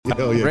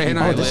Ray and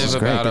I live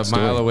about a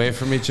mile away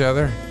from each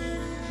other,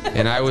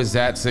 and I was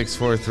at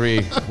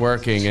 643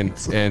 working,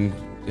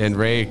 and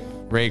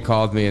Ray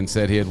called me and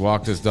said he had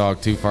walked his dog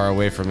too far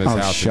away from his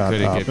house and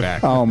couldn't get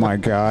back. Oh my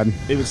God!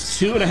 It was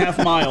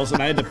 2.5 miles,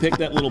 and I had to pick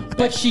that little.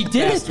 But she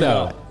did it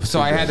though.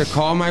 So I had to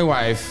call my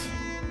wife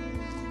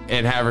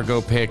and have her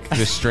go pick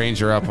this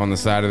stranger up on the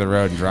side of the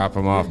road and drop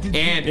him off,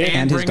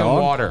 and bring him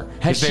water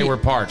because they were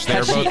parched. They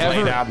were both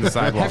laid out on the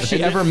sidewalk. Have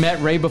she ever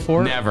met Ray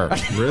before? Never.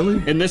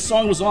 Really? And this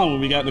song was on when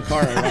we got in the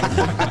car.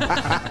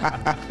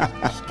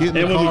 And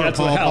when we got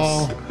to the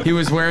house, he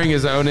was wearing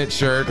his Own It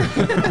shirt.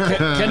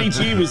 Kenny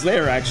G was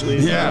there actually,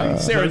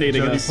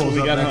 serenading us when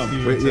we got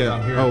home. Wait,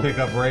 I'm here to pick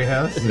up Ray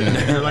Hess.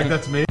 You're like,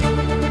 that's me.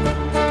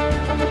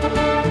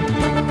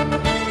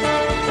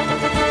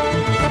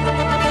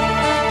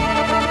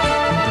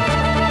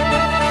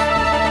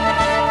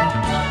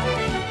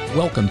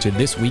 Welcome to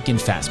This Week in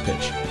Fast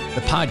Pitch,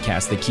 the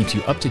podcast that keeps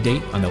you up to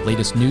date on the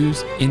latest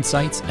news,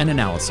 insights, and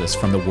analysis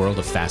from the world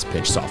of fast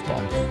pitch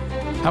softball.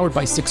 Powered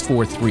by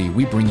 643,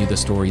 we bring you the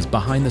stories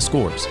behind the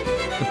scores,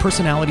 the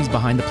personalities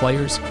behind the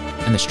players,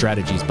 and the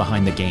strategies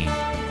behind the game.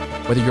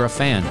 Whether you're a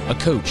fan, a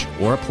coach,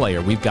 or a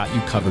player, we've got you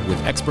covered with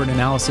expert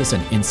analysis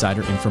and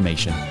insider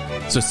information.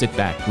 So sit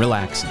back,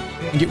 relax,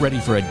 and get ready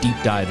for a deep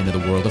dive into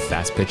the world of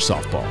fast pitch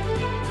softball.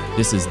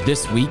 This is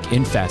This Week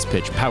in Fast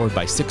Pitch, powered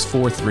by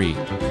 643,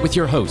 with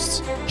your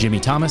hosts, Jimmy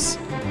Thomas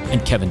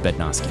and Kevin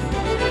Bednowski.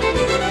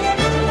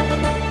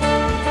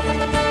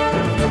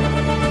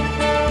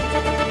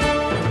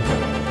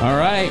 All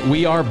right,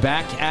 we are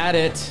back at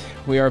it.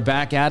 We are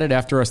back at it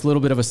after a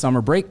little bit of a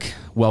summer break.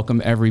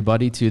 Welcome,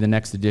 everybody, to the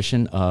next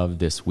edition of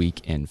This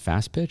Week in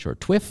Fast Pitch, or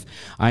TWIF.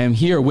 I am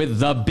here with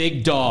the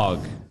big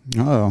dog.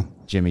 Oh,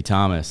 Jimmy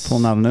Thomas.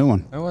 pulling out a new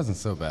one. That wasn't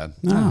so bad.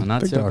 No,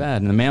 not so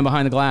bad. And the man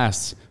behind the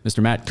glass,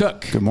 Mr. Matt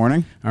Cook. Good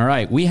morning. All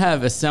right, we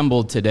have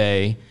assembled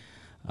today.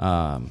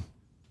 How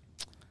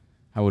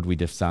would we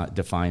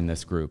define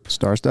this group?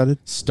 Star-studded?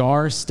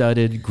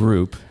 Star-studded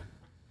group.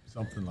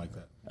 Something like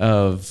that.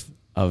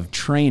 Of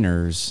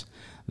trainers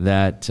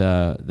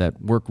that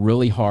work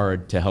really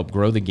hard to help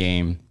grow the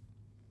game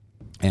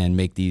and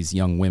make these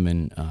young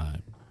women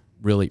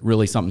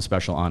really something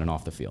special on and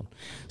off the field.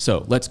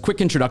 So let's quick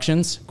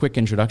introductions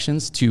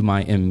to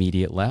my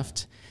immediate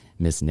left,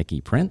 Miss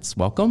Niki Prince.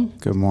 Welcome.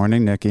 Good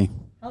morning, Niki.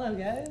 Hello,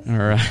 guys. All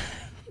right.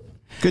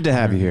 Good to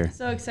have you here.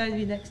 So excited to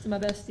be next to my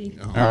bestie.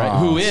 All right.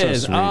 Who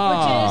is? Which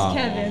is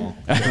Kevin.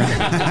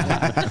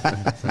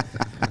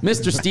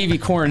 Mr. Stevie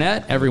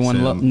Cornett.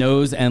 Everyone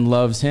knows and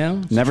loves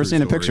him. Never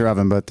seen a picture of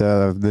him, but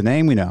the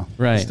name we know.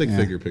 Right. Stick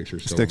figure picture.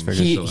 Stick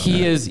figure.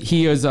 He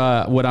is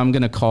what I'm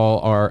going to call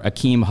our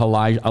Akeem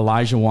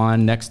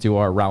Olajuwon next to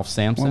our Ralph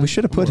Sampson. Well, we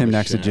should have put him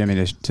next to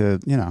Jimmy to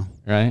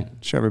right?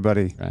 show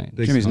everybody. Right.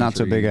 Jimmy's not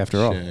so big after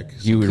all.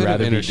 You would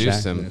rather be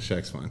introduce Shaq. him. Yeah,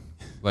 Shaq's fine.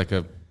 Like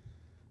a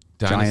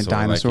Giant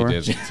dinosaur?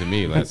 like he did to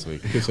me last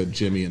week. I said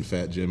Jimmy and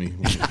Fat Jimmy.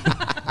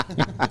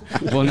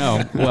 Well,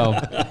 no. Well,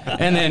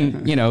 and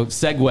then,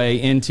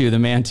 segue into the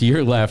man to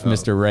your left,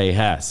 Mr. Ray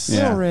Hess.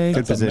 Yeah, Hello, Ray.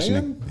 good That's a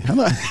positioning.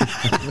 Hello.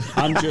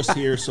 I'm just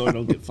here so I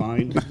don't get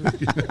fined.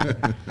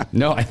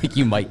 No, I think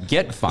you might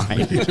get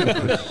fined.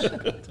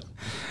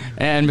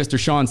 And Mr.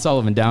 Sean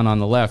Sullivan down on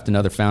the left,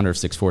 another founder of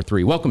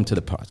 643. Welcome to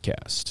the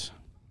podcast.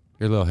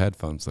 Your little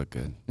headphones look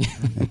good.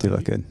 They do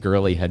look good.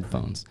 Girly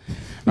headphones.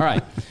 All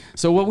right.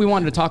 So what we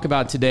wanted to talk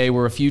about today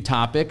were a few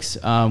topics.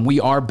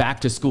 We are back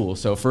to school.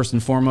 So first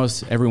and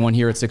foremost, everyone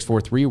here at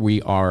 643,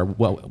 we are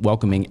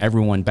welcoming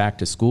everyone back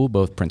to school,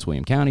 both Prince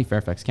William County,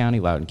 Fairfax County,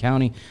 Loudoun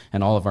County,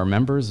 and all of our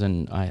members.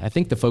 And I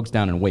think the folks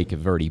down in Wake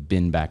have already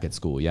been back at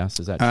school. Yes,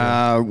 is that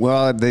true?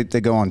 Well, they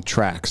go on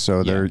tracks,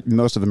 so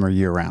most of them are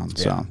year round.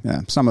 So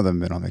some of them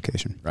have been on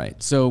vacation.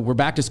 Right. So we're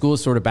back to school,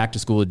 sort of back to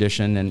school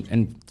edition,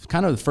 and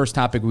kind of the first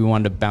topic we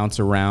wanted to bounce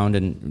around,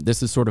 and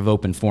this is sort of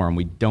open forum.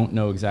 We don't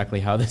know exactly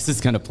how this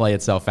is going to play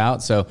itself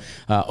out, so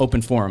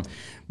open forum.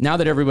 Now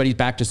that everybody's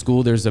back to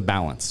school, there's a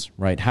balance,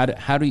 right?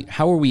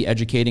 How are we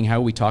educating? How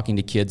are we talking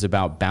to kids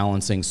about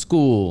balancing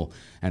school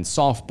and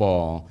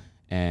softball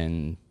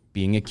and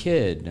being a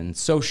kid and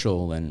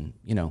social? And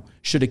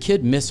should a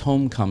kid miss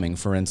homecoming,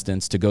 for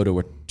instance, to go to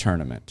a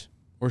tournament,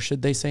 or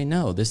should they say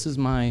no? This is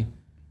my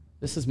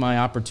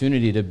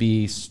opportunity to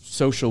be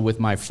social with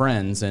my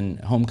friends, and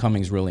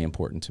homecoming is really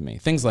important to me.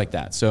 Things like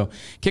that. So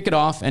kick it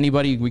off.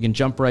 Anybody, we can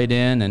jump right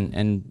in.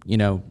 And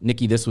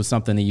Niki, this was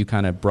something that you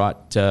kind of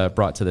brought to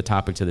the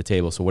topic to the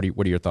table. So what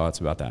are your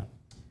thoughts about that?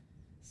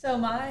 So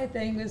my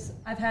thing was,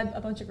 I've had a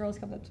bunch of girls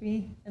come up to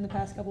me in the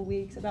past couple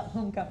weeks about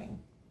homecoming.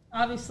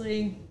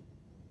 Obviously,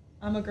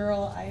 I'm a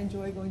girl. I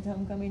enjoy going to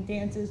homecoming,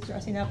 dances,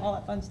 dressing up, all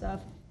that fun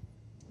stuff.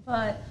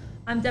 But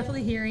I'm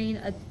definitely hearing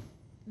a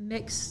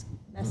mixed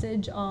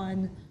message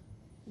on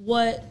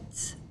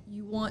what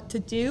you want to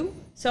do.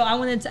 So I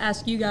wanted to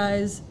ask you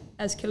guys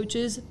as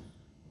coaches,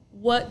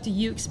 what do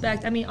you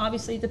expect? I mean,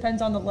 obviously it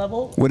depends on the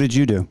level. What did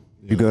you do?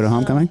 You go to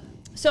homecoming?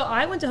 So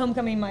I went to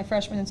homecoming my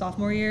freshman and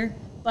sophomore year,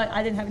 but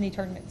I didn't have any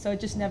tournaments, so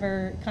it just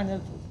never kind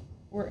of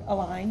were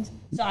aligned.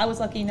 So I was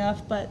lucky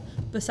enough, but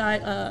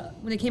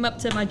when it came up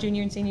to my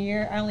junior and senior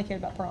year, I only cared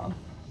about prom.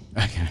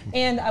 Okay.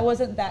 And I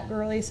wasn't that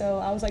girly, so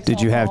I was like.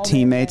 Did you have softball,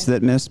 teammates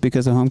that missed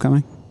because of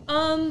homecoming?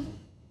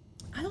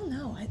 I don't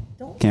know. I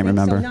don't. Can't think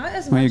remember. So. Not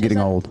as Well, much you're getting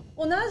as old.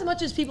 Well, not as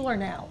much as people are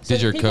now. So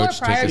Did your people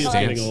coach are take a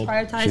stance? She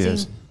prioritizing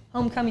is.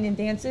 homecoming and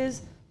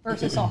dances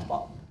versus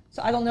softball.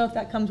 So I don't know if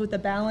that comes with the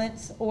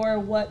balance or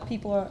what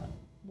people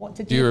want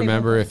to do. Do you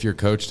remember if your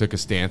coach took a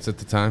stance at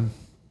the time?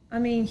 I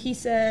mean, he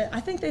said. I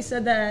think they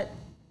said that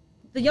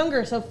the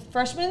younger, so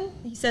freshman,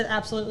 he said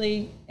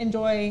absolutely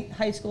enjoy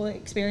high school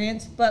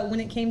experience. But when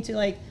it came to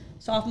like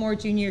sophomore,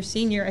 junior,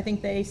 senior, I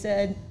think they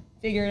said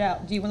figure it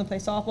out. Do you want to play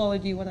softball or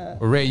do you want to?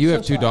 Well, Ray, you have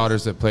two socialize?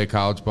 daughters that play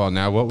college ball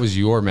now. What was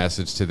your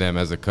message to them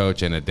as a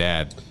coach and a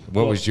dad?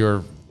 What was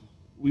your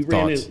We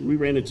thoughts?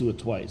 ran into it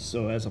twice,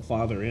 so as a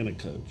father and a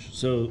coach.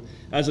 So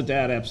as a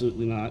dad,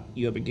 absolutely not.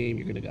 You have a game,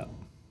 you're going to go.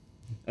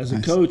 As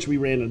a coach, we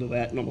ran into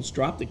that and almost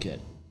dropped the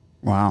kid.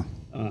 Wow.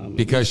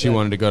 Because she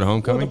wanted to go to Well,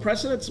 homecoming? the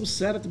precedence was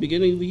set at the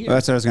beginning of the year. Well,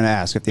 that's what I was going to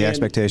ask, if the And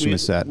expectation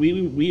was set.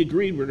 We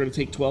agreed we were going to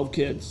take 12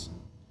 kids,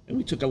 and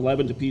we took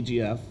 11 to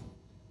PGF.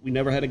 We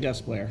never had a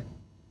guest player.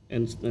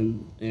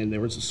 And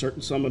there was a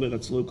certain summoner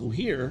that's local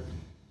here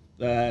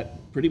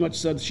that pretty much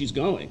said she's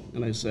going.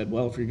 And I said,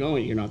 well, if you're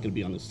going, you're not going to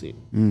be on this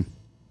team.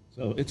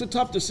 So it's a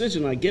tough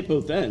decision. I get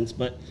both ends,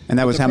 but And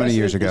that was the how many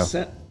years precedent ago? was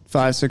set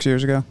 5, 6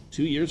 years ago?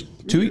 2 years,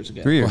 3 years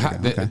ago. 3 years Well,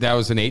 ago. Okay. that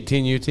was an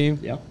 18U team?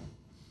 Yeah.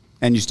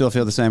 And you still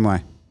feel the same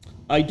way?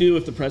 I do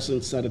if the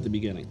precedent's set at the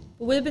beginning.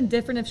 Would it have been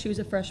different if she was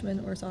a freshman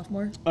or a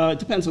sophomore? It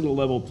depends on the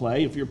level of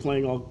play. If you're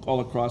playing all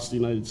across the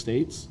United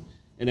States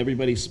and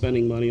everybody's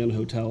spending money on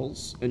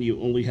hotels and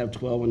you only have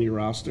 12 on your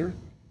roster,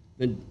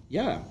 then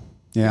yeah.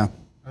 Yeah.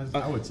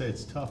 I would say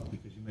it's tough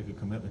because you make a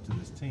commitment to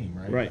this team,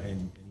 right? Right. And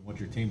you want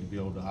your team to be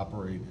able to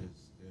operate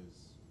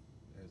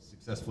as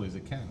successfully as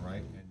it can,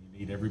 right? And you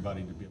need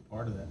everybody to be a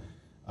part of that.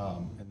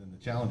 And then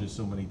the challenge is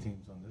so many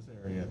teams on this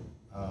area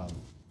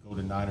go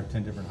to 9 or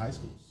 10 different high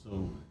schools.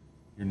 So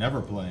you're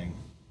never playing.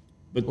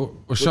 But Well,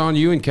 Sean,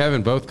 you and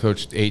Kevin both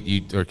coached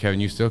 8U, or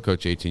Kevin, you still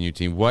coach 18U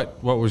team.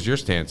 What was your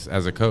stance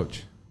as a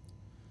coach?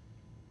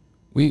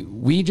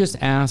 We just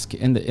ask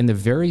in the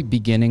very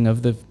beginning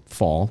of the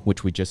fall,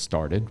 which we just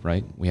started,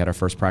 right? We had our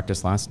first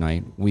practice last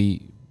night.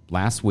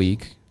 Last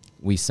week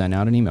we sent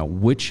out an email.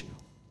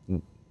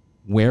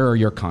 Where are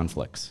your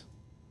conflicts?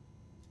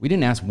 We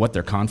didn't ask what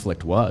their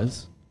conflict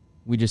was.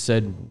 We just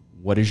said,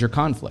 what is your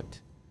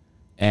conflict?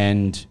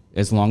 And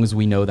as long as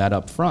we know that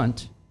up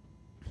front,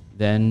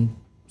 then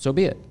so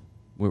be it.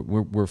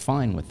 We're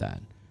fine with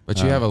that.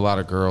 But you have a lot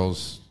of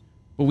girls.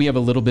 But we have a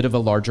little bit of a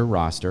larger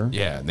roster.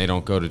 Yeah, and they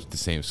don't go to the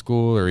same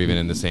school or even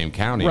in the same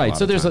county. Right.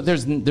 So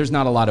there's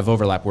not a lot of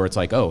overlap where it's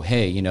like, oh,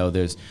 hey,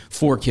 there's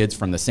 4 kids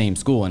from the same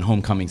school and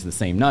homecoming's the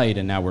same night,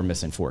 and now we're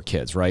missing 4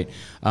 kids, right?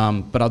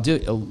 But I'll do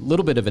a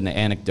little bit of an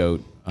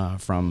anecdote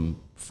from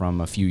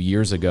a few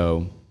years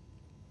ago.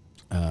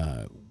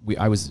 I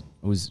was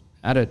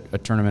at a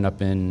tournament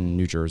up in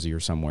New Jersey or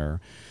somewhere,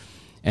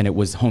 and it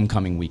was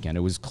homecoming weekend.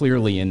 It was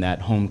clearly in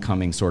that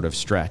homecoming sort of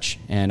stretch,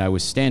 and I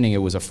was standing. It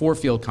was a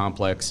 4-field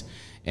complex.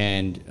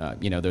 And,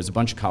 there's a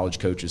bunch of college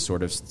coaches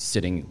sort of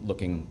sitting,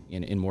 looking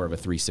in more of a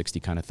 360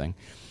 kind of thing.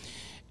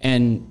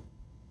 And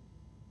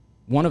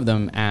one of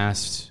them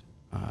asked,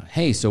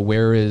 hey, so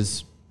where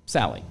is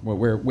Sally?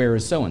 Where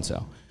is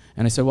so-and-so?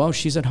 And I said, well,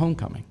 she's at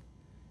homecoming.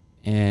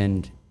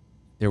 And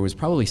there was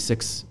probably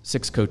six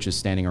coaches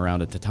standing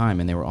around at the time,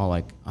 and they were all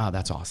like,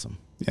 that's awesome.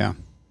 Yeah.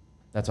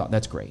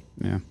 That's great.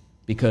 Yeah.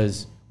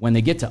 Because when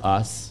they get to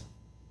us,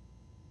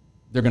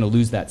 they're going to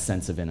lose that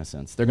sense of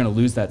innocence. They're going to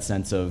lose that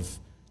sense of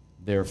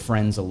their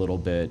friends a little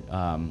bit,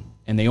 and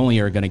they only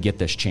are going to get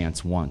this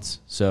chance once.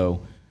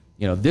 So,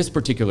 this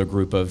particular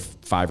group of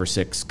 5 or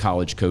 6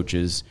 college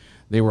coaches,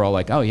 they were all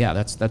like, oh yeah,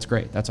 that's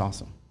great. That's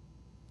awesome.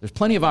 There's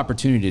plenty of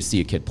opportunity to see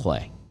a kid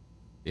play.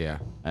 Yeah.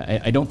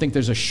 I don't think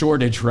there's a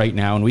shortage right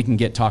now, and we can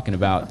get talking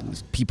about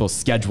people's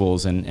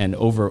schedules and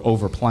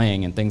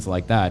overplaying and things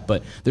like that,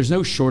 but there's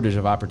no shortage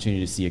of opportunity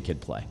to see a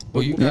kid play.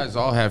 Well, you guys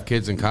all have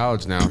kids in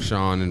college now,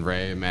 Sean and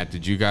Ray and Matt.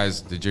 Did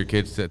your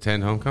kids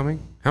attend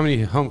homecoming? How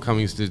many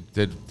homecomings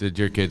did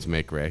your kids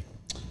make, Ray?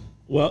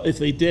 well, if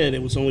they did,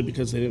 it was only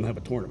because they didn't have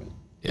a tournament.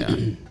 Yeah.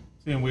 See,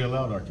 and we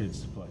allowed our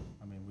kids to play.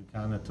 I mean, we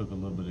kind of took a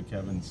little bit of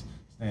Kevin's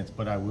stance,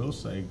 but I will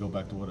say, go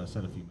back to what I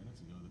said a few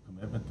minutes ago, the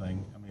commitment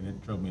thing. I mean,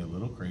 it drove me a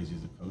little crazy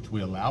as a coach.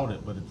 We allowed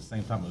it, but at the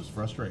same time, it was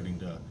frustrating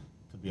to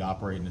be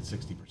operating at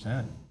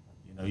 60%.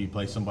 You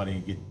play somebody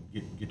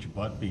and get your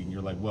butt beat, and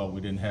you're like, well,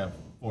 we didn't have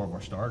 4 of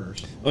our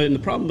starters. And the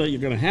problem that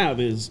you're going to have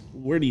is,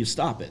 where do you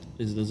stop it?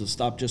 Does it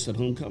stop just at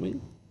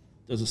homecoming?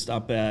 Does it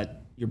stop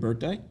at your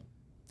birthday?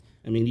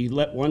 I mean, you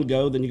let one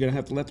go, then you're going to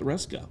have to let the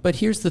rest go. But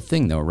here's the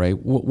thing, though, Ray.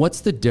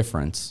 What's the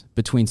difference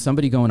between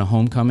somebody going to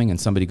homecoming and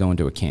somebody going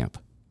to a camp?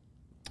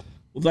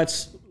 Well,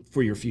 that's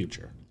for your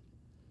future.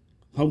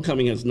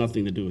 Homecoming has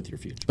nothing to do with your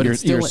future. But Your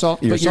it's still,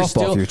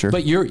 softball future.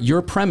 But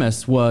your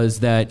premise was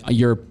that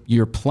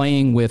you're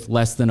playing with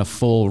less than a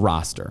full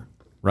roster,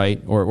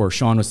 right? Or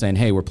Sean was saying,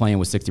 hey, we're playing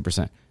with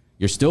 60%.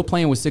 You're still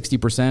playing with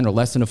 60% or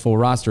less than a full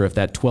roster if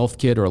that 12th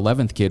kid or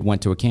 11th kid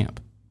went to a camp.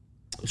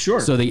 Sure.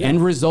 So the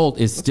end result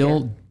is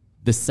still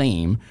the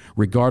same,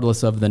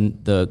 regardless of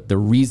the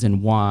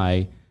reason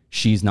why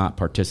she's not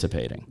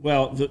participating.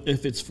 Well,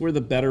 if it's for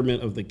the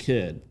betterment of the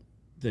kid,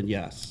 then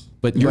yes.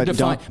 But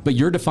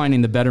you're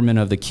defining the betterment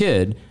of the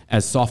kid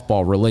as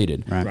softball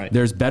related. Right.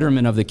 There's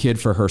betterment of the kid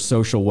for her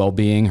social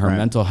well-being, her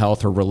mental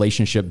health, her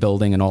relationship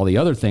building, and all the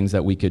other things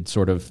that we could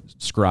sort of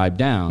scribe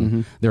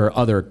down. There are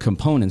other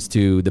components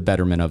to the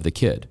betterment of the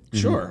kid.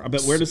 Sure,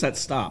 but where does that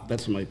stop?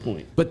 That's my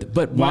point.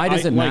 But why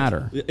does it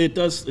matter? It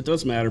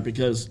does matter,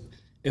 because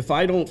if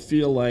I don't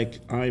feel like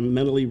I'm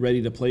mentally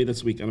ready to play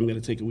this weekend, I'm going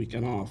to take a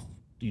weekend off.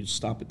 Do you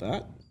stop at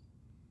that?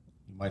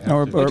 You might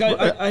have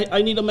to.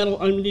 I need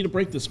a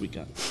break this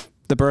weekend.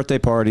 The birthday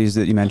parties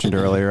that you mentioned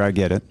earlier, I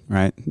get it,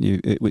 right?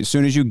 As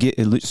soon as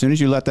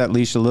you let that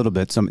leash a little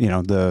bit,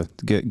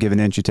 give an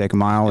inch, you take a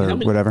mile, or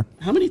whatever.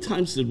 How many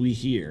times did we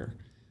hear,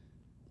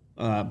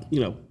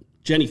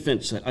 Jenny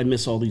Finch said, "I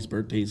miss all these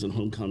birthdays and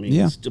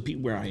homecomings to be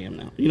where I am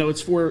now."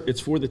 It's for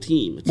the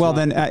team.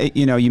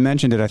 You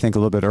mentioned it, I think, a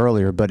little bit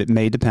earlier, but it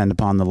may depend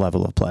upon the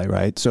level of play,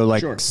 right? So,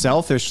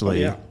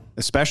 selfishly,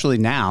 especially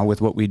now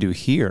with what we do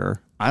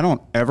here, I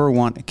don't ever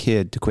want a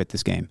kid to quit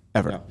this game,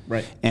 ever. Yeah,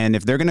 right. And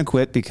if they're going to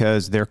quit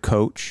because their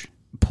coach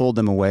pulled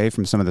them away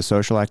from some of the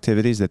social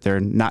activities that they're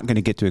not going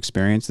to get to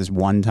experience this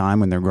one time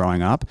when they're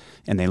growing up,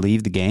 and they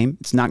leave the game,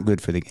 it's not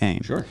good for the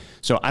game. Sure.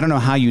 So I don't know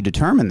how you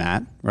determine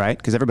that, right?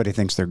 Because everybody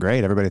thinks they're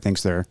great. Everybody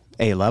thinks they're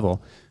A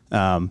level.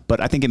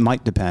 But I think it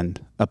might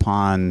depend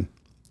upon,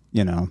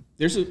 the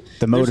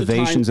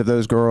motivations of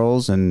those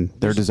girls and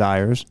their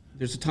desires.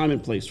 There's a time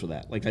and place for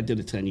that. Like, I did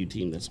a 10U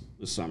team this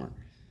summer.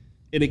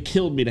 It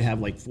killed me to have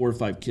like 4 or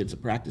 5 kids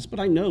at practice, but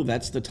I know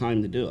that's the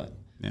time to do it.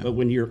 Yeah. But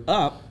when you're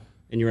up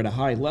and you're at a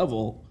high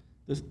level,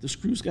 the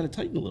screw's got to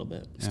tighten a little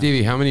bit. Yeah.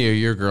 Stevie, how many of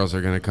your girls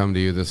are going to come to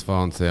you this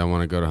fall and say, "I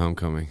want to go to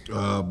homecoming"?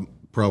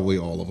 Probably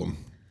all of them.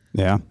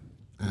 Yeah.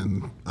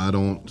 And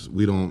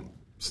we don't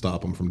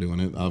stop them from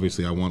doing it.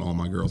 Obviously, I want all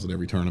my girls at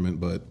every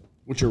tournament, but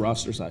what's your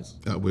roster size?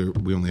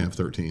 We only have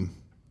 13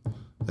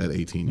 at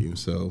 18U,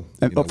 so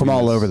from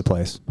all over the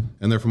place.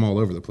 And they're from all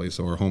over the place,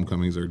 so our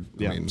homecomings are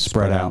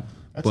spread out.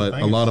 But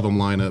a lot of them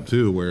line up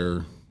too,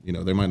 where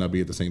they might not be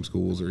at the same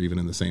schools or even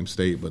in the same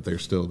state, but they're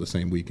still the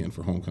same weekend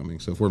for homecoming.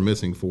 So if we're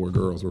missing 4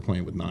 girls, we're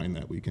playing with 9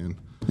 that weekend.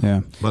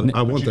 Yeah, but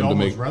I want them to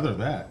make. Rather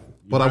that.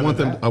 But I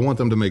want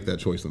them to make that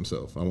choice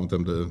themselves. I want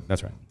them to.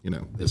 That's right.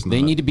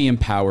 They need to be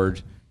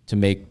empowered to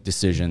make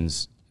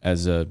decisions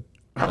as a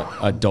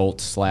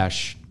adult /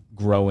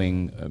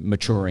 growing,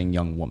 maturing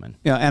young woman.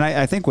 Yeah, and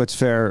I think what's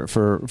fair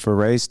for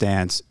Ray's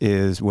stance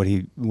is what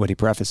he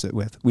prefaced it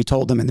with. We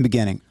told them in the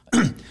beginning,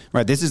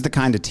 right? This is the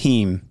kind of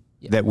team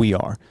that we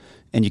are,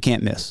 and you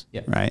can't miss,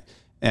 right?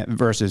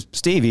 Versus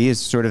Stevie is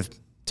sort of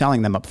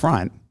telling them up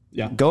front,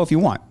 go if you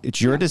want. It's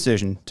your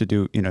decision to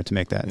do, to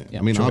make that.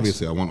 I mean, choice.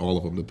 Obviously, I want all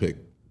of them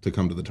to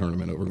come to the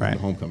tournament over going to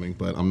homecoming,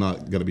 but I'm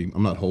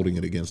not holding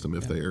it against them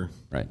if they're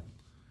right.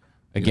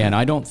 Again,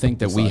 I don't think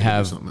that we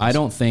have. I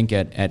don't think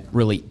at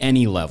really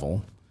any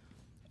level,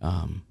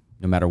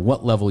 no matter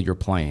what level you're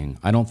playing,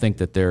 I don't think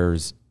that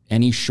there's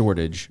any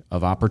shortage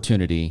of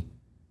opportunity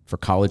for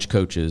college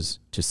coaches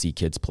to see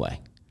kids play.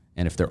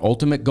 And if their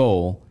ultimate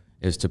goal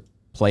is to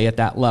play at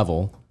that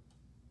level,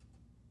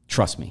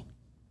 trust me,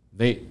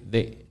 they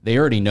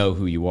already know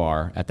who you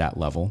are at that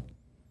level.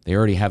 They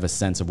already have a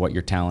sense of what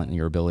your talent and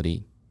your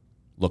ability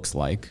looks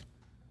like.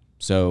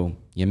 So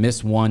you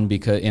miss one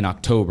in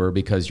October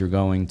because you're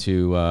going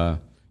to,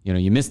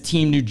 you miss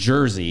Team New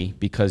Jersey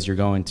because you're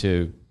going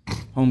to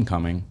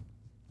homecoming.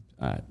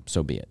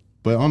 So be it.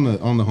 But on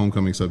the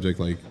homecoming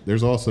subject,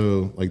 there's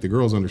also the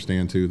girls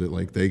understand too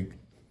that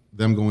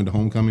them going to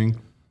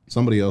homecoming,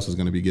 somebody else is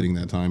going to be getting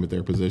that time at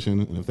their position,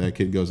 and if that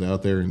kid goes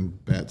out there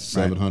and bats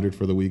 700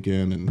 for the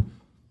weekend and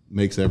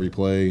makes every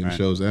play and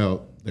shows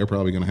out, they're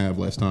probably going to have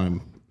less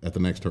time at the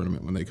next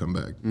tournament when they come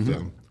back. Mm-hmm.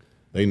 So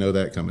they know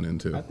that coming in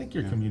too. I think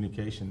your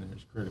communication there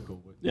is critical.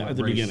 At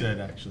the beginning said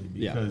actually,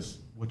 because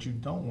what you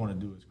don't want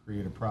to do is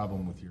create a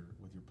problem with your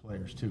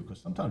players too,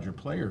 because sometimes your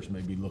players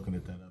may be looking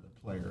at that other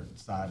player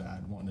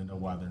side-eyed, wanting to know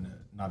why they're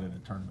not in a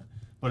tournament.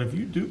 But if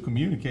you do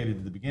communicate it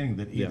at the beginning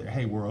that either,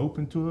 hey, we're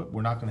open to it,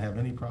 we're not going to have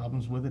any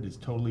problems with it, it's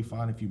totally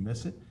fine if you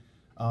miss it,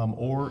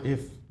 or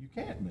if you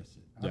can't miss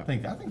it. I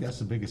think that's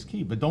the biggest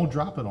key. But don't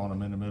drop it on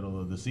them in the middle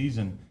of the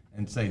season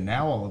and say,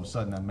 now all of a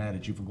sudden I'm mad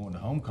at you for going to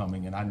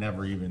homecoming, and I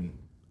never even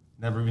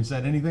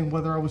said anything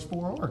whether I was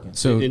for or against.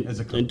 So,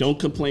 and don't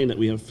complain that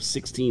we have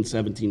 16,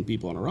 17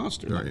 people on a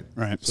roster.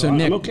 Right. So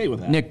Nick, I'm okay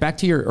with that. Nick, back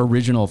to your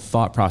original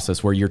thought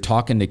process where you're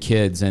talking to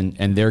kids and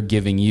they're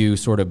giving you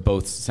sort of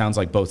both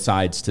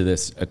sides to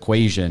this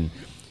equation.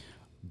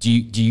 Do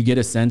you get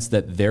a sense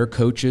that their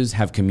coaches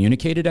have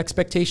communicated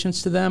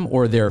expectations to them,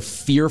 or they're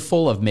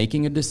fearful of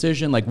making a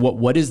decision? Like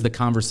what does the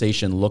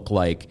conversation look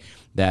like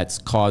that's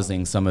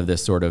causing some of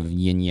this sort of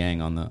yin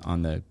yang on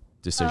the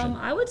decision?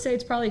 I would say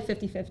it's probably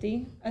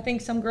 50-50. I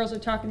think some girls are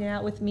talking it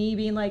out with me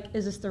being like,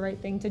 is this the right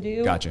thing to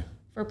do? Gotcha.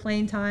 For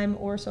playing time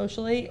or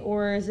socially,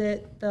 or is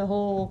it the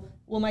whole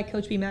will my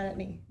coach be mad at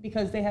me?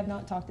 Because they have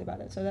not talked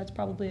about it. So that's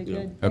probably a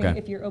good thing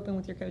if you're open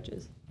with your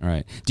coaches. All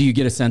right. Do you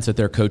get a sense that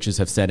their coaches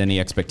have set any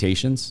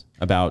expectations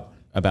about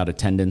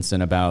attendance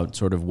and about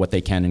sort of what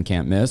they can and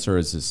can't miss? Or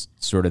is this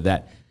sort of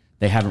that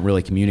they haven't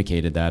really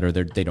communicated that, or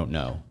they don't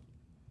know?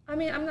 I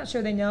mean, I'm not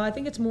sure they know. I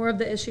think it's more of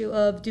the issue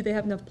of, do they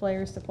have enough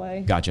players to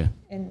play? Gotcha.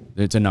 And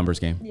it's a numbers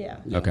game. Yeah.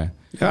 Okay.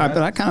 Yeah,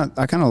 but I kind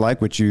of like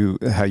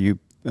how you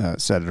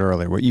said it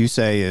earlier. What you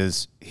say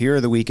is, here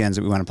are the weekends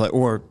that we want to play,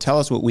 or tell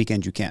us what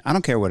weekend you can't. I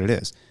don't care what it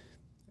is.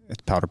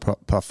 It's powder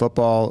puff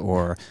football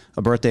or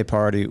a birthday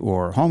party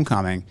or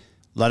homecoming.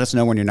 Let us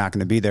know when you're not going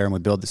to be there, and we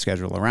build the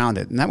schedule around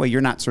it. And that way you're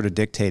not sort of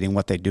dictating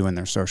what they do in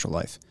their social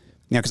life.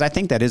 Because I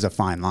think that is a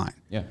fine line.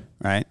 Yeah.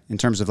 Right? In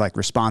terms of like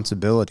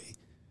responsibility.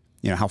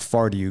 How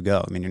far do you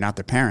go? I mean, you're not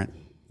their parent,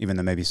 even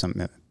though maybe something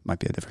that might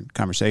be a different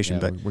conversation.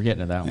 But we're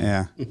getting to that one.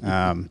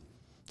 Yeah.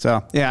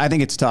 So, I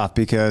think it's tough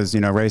because,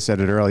 Ray said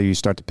it earlier, you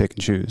start to pick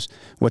and choose.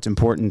 What's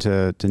important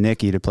to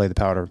Niki to play the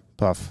powder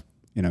puff,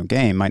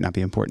 game might not be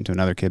important to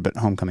another kid, but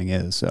homecoming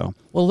is. So,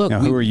 well, look,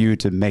 who are you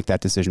to make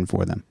that decision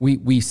for them?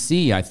 We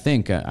see, I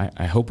think,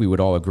 I hope we would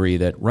all agree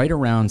that right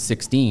around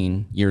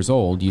 16 years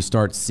old, you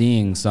start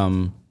seeing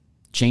some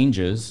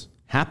changes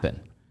happen.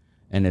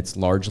 And it's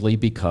largely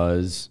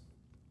because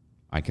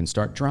I can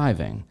start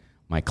driving.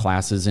 My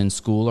classes in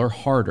school are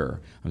harder.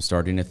 I'm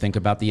starting to think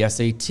about the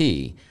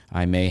SAT.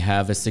 I may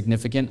have a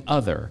significant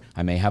other.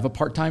 I may have a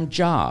part-time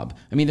job.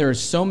 I mean, there are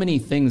so many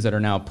things that are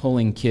now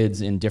pulling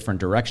kids in different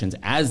directions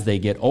as they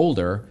get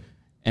older,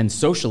 and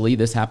socially,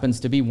 this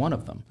happens to be one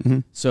of them. Mm-hmm.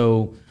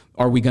 So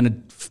are we going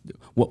to,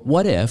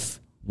 what if,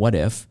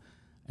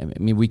 I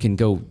mean, we can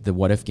go the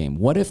what if game.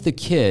 What if the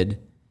kid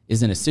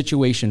is in a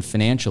situation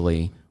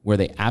financially where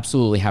they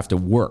absolutely have to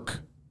work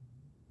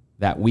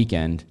that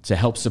weekend to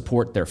help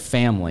support their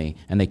family,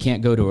 and they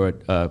can't go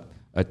to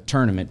a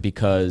tournament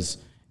because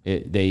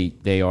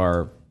they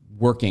are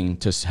working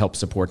to help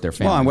support their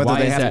family? Well,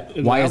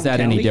 why is that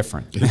any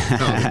different?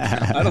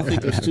 I don't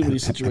think there's too many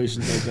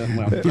situations like that in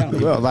Loudoun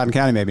County. Well, Loudoun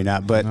County maybe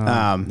not, but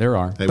there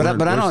are. Hey, but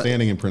we're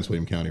standing in Prince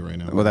William County right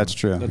now. Well, that's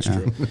true. That's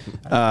true.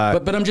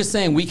 But I'm just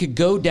saying we could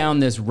go down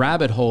this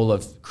rabbit hole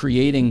of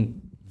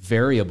creating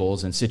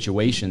variables and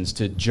situations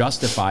to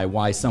justify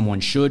why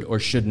someone should or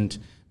shouldn't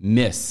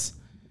miss.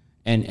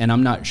 And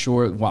I'm not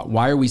sure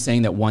why are we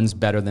saying that one's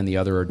better than the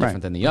other or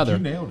different than the other. You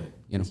nailed it.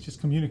 It's just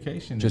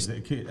communication.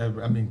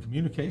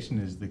 Communication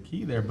is the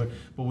key there. But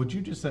what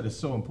you just said is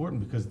so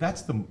important, because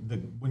that's the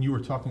when you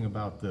were talking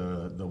about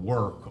the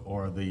work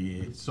or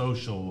the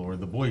social or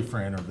the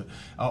boyfriend or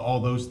all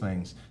those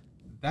things,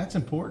 that's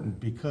important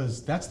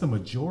because that's the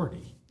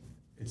majority.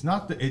 It's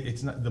not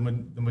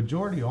the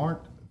majority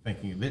aren't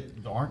thinking that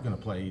aren't going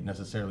to play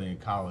necessarily in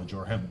college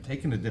or have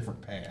taken a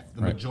different path.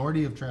 The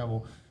majority of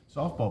travel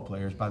softball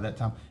players by that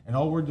time, and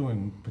all we're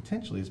doing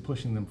potentially is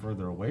pushing them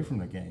further away from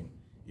the game.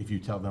 If you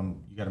tell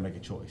them you got to make a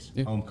choice,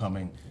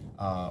 homecoming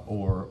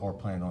or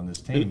playing on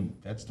this team,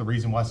 that's the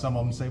reason why some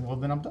of them say, well,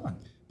 then I'm done.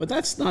 But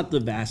that's not the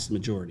vast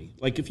majority.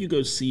 Like if you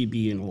go C,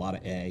 B, and a lot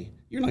of A,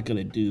 you're not going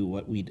to do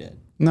what we did.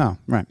 No,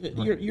 right.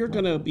 You're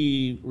going to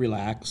be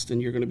relaxed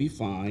and you're going to be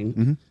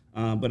fine.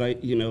 Mm-hmm. But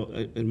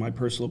in my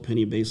personal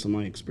opinion, based on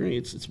my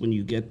experience, it's when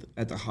you get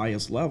at the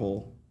highest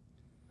level,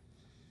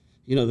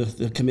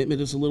 the commitment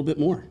is a little bit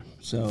more.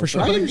 So for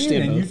sure, I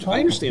understand both. I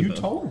understand you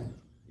both. told him.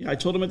 Yeah, I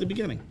told him at the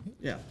beginning.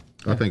 Yeah.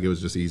 I think it was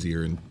just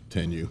easier in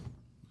 10U.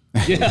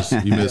 Yeah.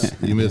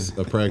 You miss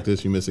a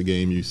practice, you miss a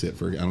game, you sit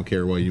for. I don't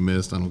care why you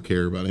missed. I don't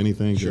care about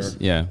anything. Sure.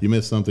 You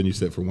miss something, you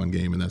sit for one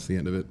game, and that's the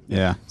end of it.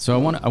 Yeah. So I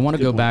want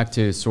to go back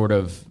to sort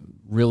of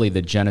really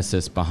the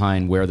genesis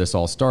behind where this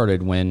all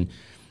started, when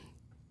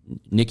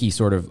Niki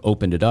sort of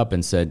opened it up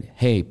and said,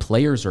 "Hey,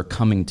 players are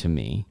coming to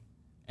me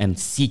and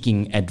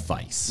seeking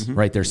advice,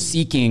 right? They're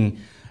seeking,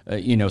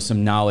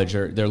 some knowledge,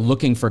 or they're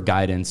looking for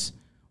guidance."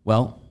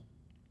 Well,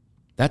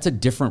 that's a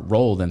different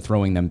role than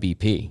throwing them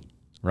BP,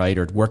 right?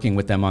 Or working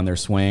with them on their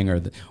swing,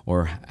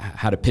 or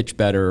how to pitch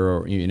better,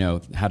 or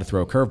how to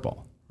throw a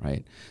curveball,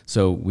 right?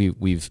 So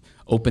we've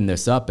opened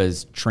this up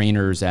as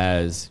trainers,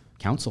 as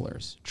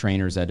counselors,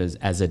 trainers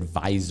as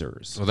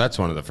advisors. Well, that's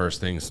one of the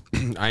first things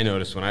I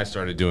noticed when I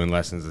started doing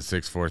lessons at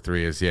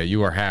 643 is,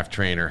 you are half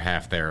trainer,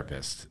 half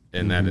therapist,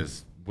 and that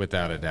is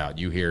without a doubt.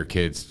 You hear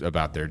kids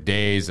about their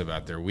days,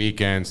 about their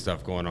weekends,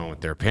 stuff going on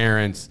with their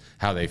parents,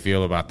 how they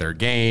feel about their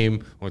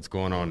game, what's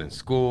going on in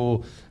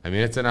school. I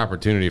mean, it's an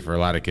opportunity for a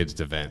lot of kids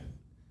to vent.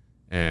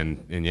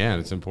 And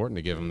it's important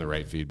to give them the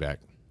right feedback.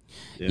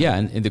 Yeah,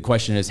 and the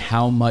question is,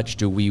 how much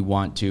do we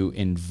want to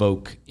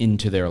invoke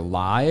into their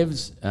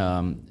lives,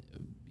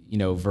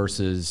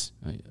 versus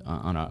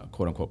on a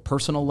quote-unquote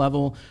personal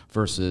level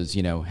versus,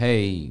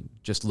 hey,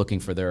 just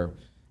looking for their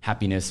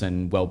happiness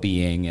and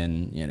well-being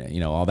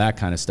and all that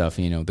kind of stuff.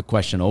 The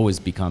question always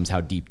becomes,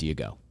 how deep do you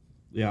go?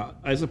 Yeah,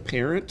 as a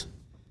parent,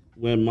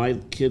 when my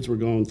kids were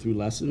going through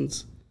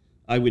lessons,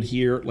 I would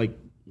hear, like,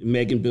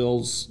 Megan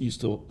Bills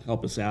used to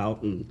help us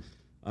out, and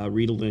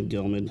Rita Lynn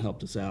Gilman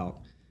helped us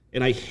out,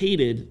 and I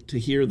hated to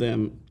hear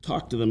them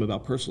talk to them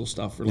about personal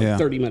stuff for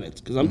 30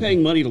 minutes, because I'm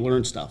paying money to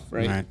learn stuff,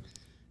 right?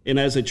 And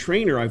as a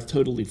trainer, I've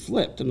totally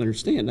flipped and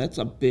understand that's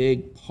a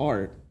big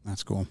part.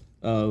 That's cool.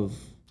 Of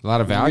a lot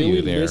of value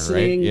really there,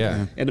 listening, right?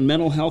 Yeah. And a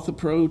mental health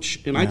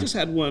approach. And I just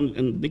had one,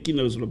 and Niki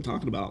knows what I'm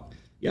talking about.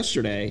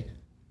 Yesterday,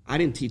 I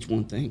didn't teach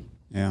one thing.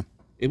 Yeah.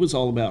 It was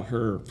all about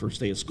her first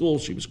day of school.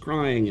 She was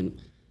crying,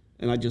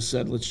 and I just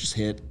said, let's just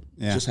hit,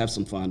 just have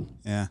some fun.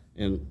 Yeah.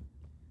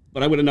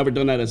 But I would have never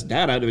done that as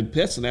dad. I'd have been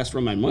pissed and asked for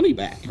my money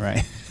back.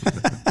 Right.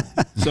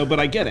 So, but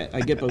I get it.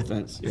 I get both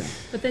ends. Yeah.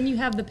 But then you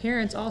have the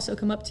parents also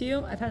come up to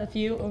you. I've had a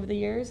few over the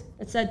years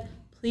that said,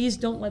 please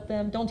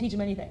don't teach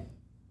them anything.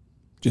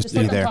 Just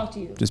let be them there. talk to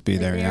you. Just be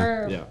there,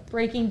 They're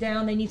breaking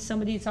down. They need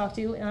somebody to talk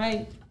to.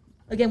 And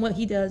again, what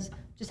he does,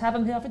 just have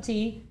them hit off a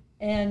tee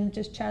and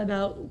just chat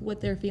about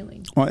what they're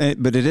feeling. Well,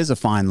 but it is a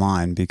fine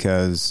line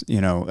because,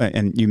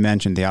 and you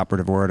mentioned the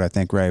operative word, I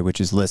think, Ray,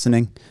 which is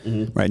listening,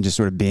 right? And just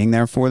sort of being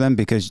there for them,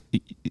 because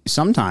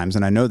sometimes,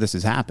 and I know this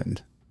has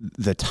happened,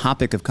 the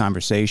topic of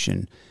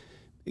conversation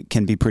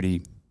can be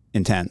pretty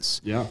intense.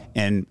 Yeah.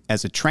 And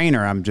as a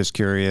trainer, I'm just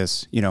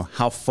curious,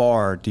 how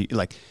far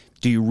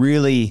are you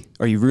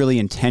really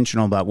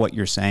intentional about what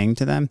you're saying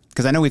to them?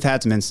 Because I know we've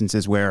had some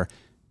instances where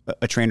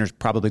a trainer's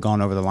probably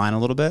gone over the line a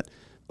little bit,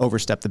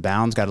 overstepped the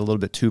bounds, got a little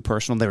bit too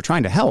personal. They were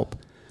trying to help,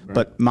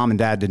 but mom and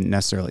dad didn't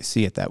necessarily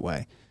see it that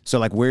way.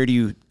 So where do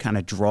you kind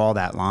of draw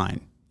that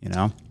line,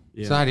 Yeah.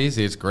 It's not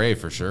easy. It's gray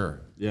for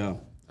sure. Yeah.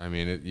 I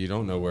mean, you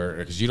don't know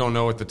because you don't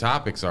know what the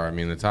topics are. I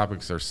mean, the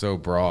topics are so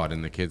broad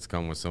and the kids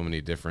come with so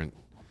many different.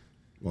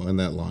 Well, and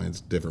that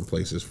line's different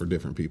places for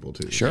different people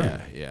too. Sure.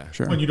 Yeah.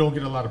 Sure. When you don't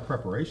get a lot of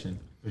preparation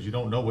because you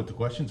don't know what the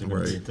questions are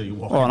going to be until you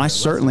walk. Well, and I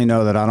certainly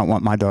know that I don't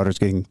want my daughters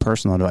getting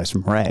personal advice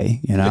from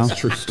Ray, That's a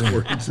true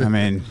story. I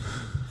mean,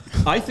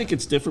 I think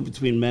it's different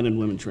between men and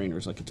women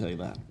trainers. I can tell you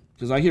that.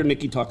 Because I hear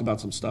Niki talk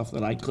about some stuff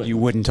that I couldn't. you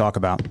wouldn't talk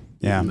about.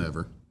 Yeah.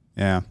 Never.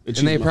 Yeah. And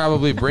And they she's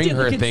probably bring Dude,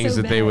 her look, it's things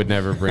so that they bad. would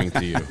never bring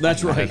to you.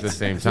 That's right. At the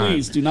same time.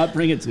 Please do not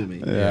bring it to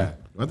me. Yeah.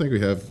 I think we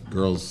have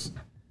girls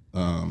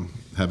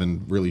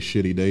having really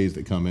shitty days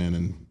that come in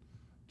and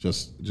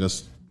just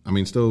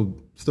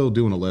still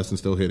doing a lesson,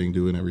 still hitting,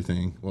 doing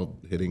everything. Well,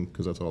 hitting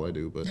because that's all I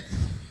do, but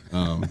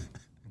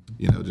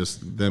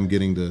just them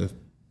getting to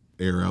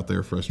air out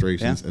their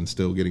frustrations and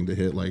still getting to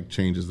hit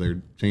changes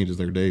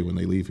their day when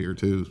they leave here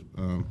too.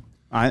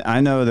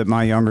 I know that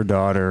my younger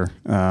daughter,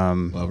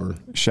 Love her.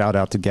 shout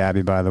out to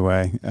Gabby, by the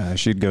way,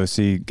 she'd go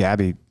see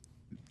Gabby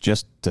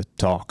just to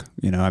talk,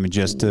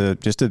 just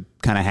to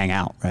kind of hang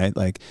out, right?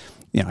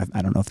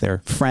 I don't know if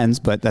they're friends,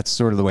 but that's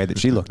sort of the way that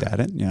she looked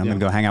at it. I'm going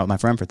to go hang out with my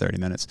friend for 30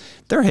 minutes.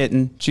 They're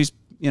hitting. She's,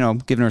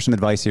 giving her some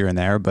advice here and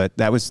there, but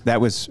that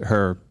was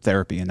her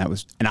therapy. And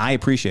I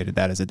appreciated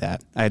that as a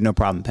dad. I had no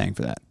problem paying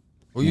for that.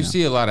 Well, you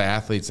see a lot of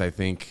athletes, I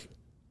think,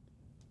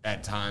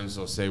 at times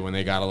they'll say when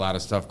they got a lot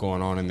of stuff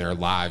going on in their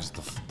lives,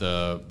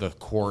 the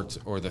court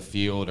or the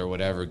field or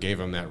whatever gave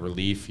them that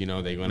relief.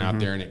 They went out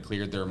there and it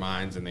cleared their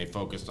minds and they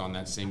focused on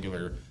that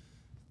singular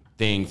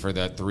thing for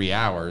that 3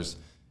 hours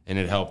and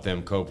it helped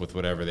them cope with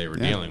whatever they were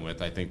dealing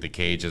with. I think the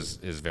cage is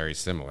very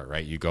similar,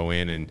 right? You go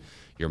in and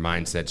your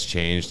mindset's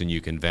changed and you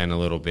can vent a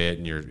little bit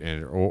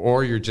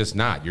or you're just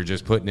not. You're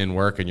just putting in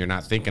work and you're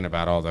not thinking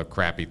about all the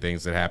crappy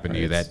things that happened to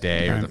you that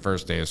day or the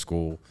first day of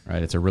school.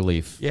 Right. It's a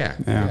relief. Yeah.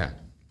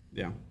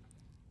 Yeah.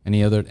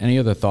 Any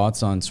other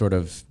thoughts on sort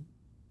of,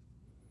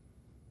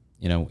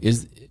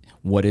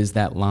 what is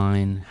that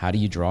line? How do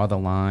you draw the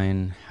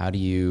line? How do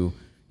you,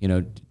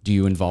 do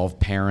you involve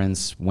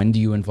parents? When do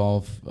you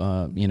involve,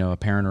 a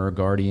parent or a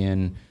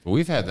guardian? Well,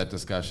 we've had that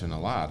discussion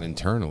a lot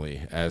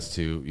internally as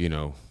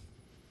to,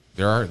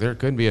 there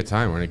could be a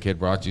time when a kid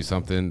brought you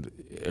something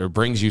or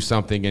brings you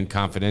something in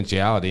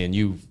confidentiality and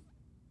you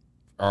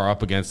are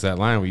up against that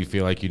line where you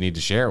feel like you need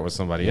to share it with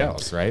somebody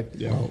else, right?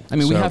 Yeah. I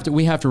mean,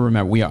 we have to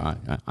remember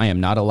I am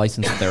not a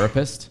licensed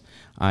therapist.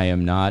 I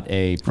am not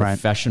a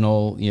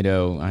professional,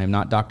 I am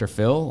not Dr.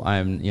 Phil. I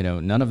am,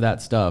 none of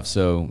that stuff.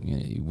 So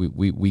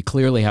we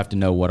clearly have to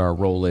know what our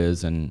role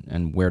is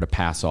and where to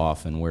pass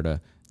off and where to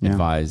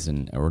advise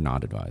or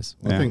not advise.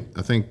 Well,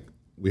 I think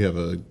we have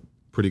a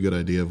pretty good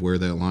idea of where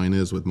that line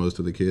is with most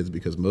of the kids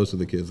because most of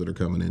the kids that are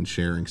coming in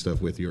sharing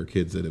stuff with you are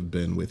kids that have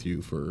been with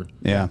you for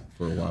a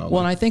while. Well,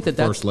 and I think that's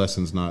first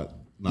lesson's not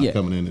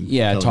coming in and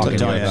talking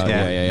telling you about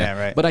Yeah,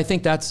 right. But I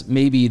think that's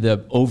maybe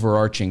the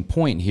overarching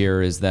point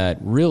here is that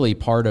really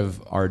part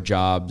of our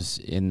jobs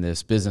in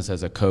this business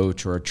as a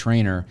coach or a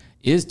trainer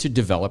is to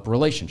develop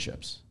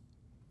relationships.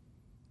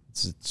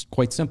 It's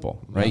quite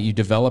simple, right? You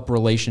develop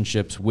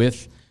relationships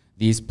with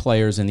these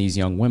players and these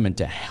young women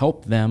to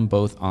help them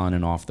both on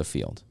and off the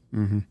field,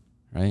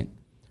 right?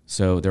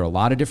 So there are a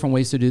lot of different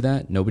ways to do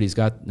that. Nobody's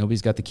got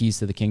the keys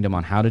to the kingdom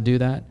on how to do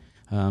that.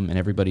 And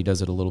everybody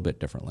does it a little bit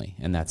differently,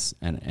 and that's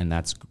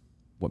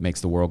what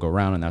makes the world go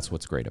round, and that's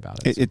what's great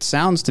about it. It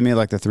sounds to me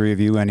like the three of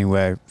you,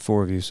 anyway,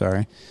 four of you,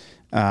 sorry,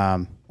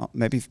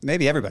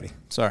 maybe everybody,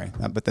 sorry,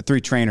 but the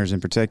three trainers in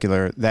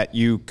particular, that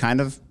you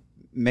kind of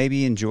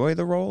maybe enjoy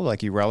the role,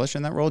 like you relish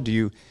in that role. Do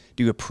you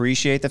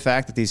appreciate the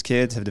fact that these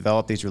kids have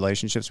developed these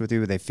relationships with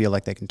you? They feel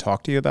like they can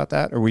talk to you about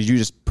that, or would you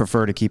just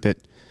prefer to keep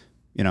it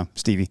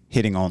Stevie,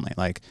 hitting only?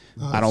 Like,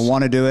 I don't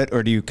want to do it,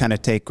 or do you kind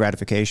of take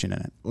gratification in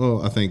it?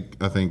 Well, I think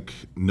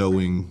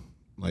knowing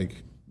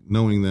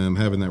them,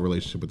 having that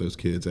relationship with those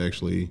kids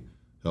actually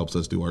helps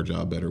us do our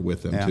job better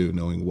with them too,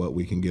 knowing what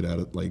we can get out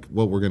of, like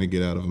what we're going to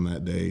get out of them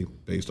that day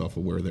based off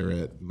of where they're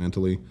at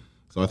mentally.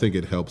 So I think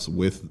it helps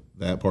with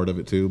that part of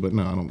it too. But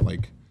no, I don't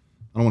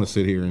want to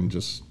sit here and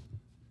just,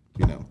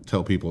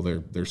 tell people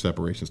their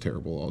separation's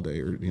terrible all day,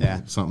 or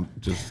something.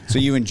 Just so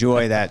you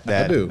enjoy that.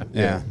 I do,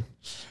 yeah.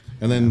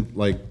 And then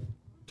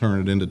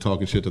turn it into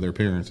talking shit to their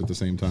parents at the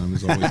same time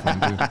is always fun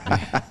too.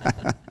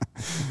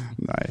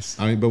 Nice.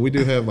 I mean, but we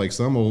do have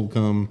some will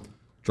come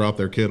drop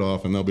their kid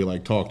off and they'll be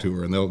talk to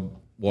her, and they'll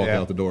walk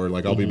out the door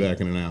I'll be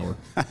back in an hour.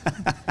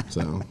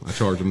 So I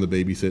charge them the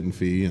babysitting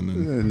fee, and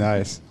then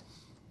nice.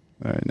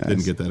 Very nice.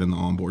 Didn't get that in the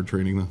onboard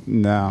training though.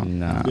 No.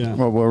 Yeah.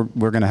 Well,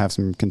 we're going to have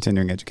some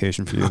continuing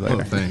education for you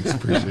later. Oh, thanks.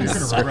 Appreciate it.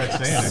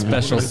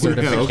 Special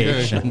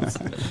certifications.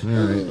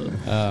 All right.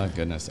 Oh,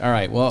 goodness. All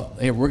right. Well,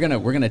 hey, we're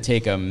gonna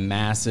take a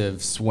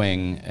massive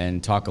swing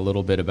and talk a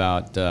little bit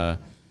about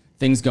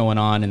things going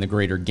on in the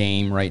greater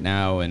game right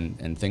now,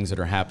 and things that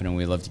are happening.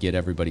 We'd love to get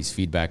everybody's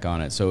feedback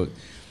on it. So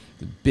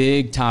the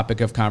big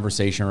topic of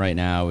conversation right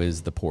now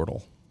is the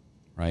portal,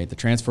 right? The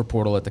transfer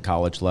portal at the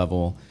college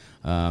level.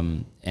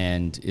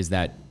 And is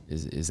that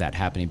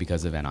happening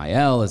because of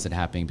NIL? Is it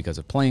happening because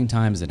of playing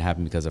time? Is it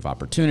happening because of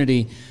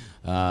opportunity,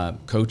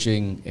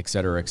 coaching, et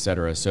cetera, et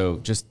cetera? So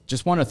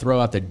just want to throw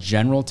out the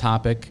general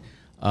topic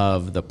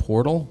of the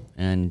portal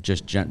and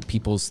just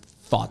people's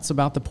thoughts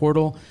about the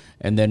portal,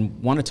 and then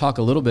want to talk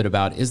a little bit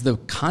about, is the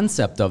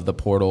concept of the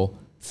portal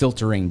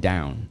filtering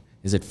down?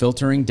 Is it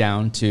filtering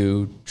down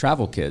to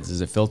travel kids?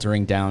 Is it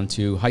filtering down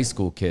to high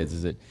school kids?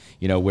 Is it,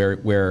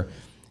 where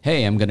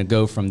hey, I'm going to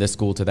go from this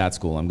school to that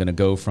school. I'm going to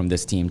go from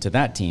this team to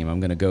that team. I'm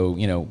going to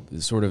go,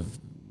 sort of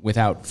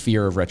without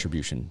fear of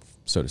retribution,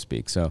 so to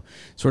speak. So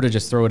sort of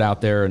just throw it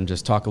out there and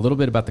just talk a little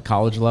bit about the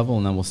college level,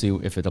 and then we'll see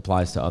if it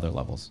applies to other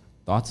levels.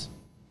 Thoughts?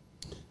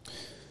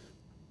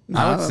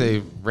 I would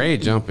say, Ray,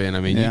 jump in. I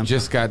mean, you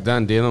just got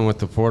done dealing with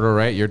the portal,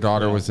 right? Your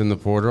daughter was in the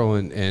portal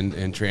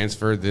and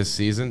transferred this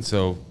season.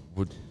 So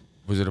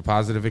was it a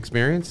positive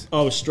experience?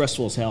 Oh, it was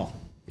stressful as hell.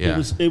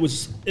 Yeah. It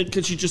was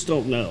because you just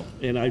don't know.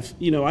 And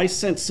I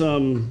sent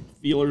some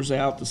feelers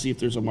out to see if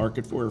there's a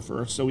market for her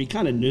first. So we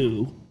kind of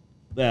knew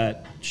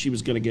that she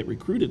was going to get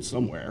recruited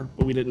somewhere,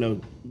 but we didn't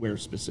know where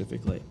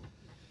specifically.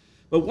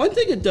 But one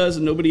thing it does,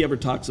 and nobody ever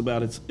talks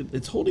about,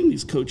 it's holding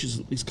these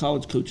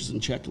college coaches in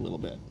check a little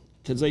bit,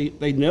 because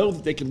they know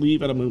that they can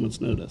leave at a moment's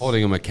notice.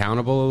 Holding them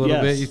accountable a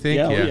little bit, you think?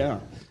 Yeah.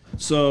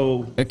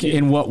 So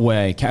in what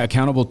way?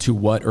 Accountable to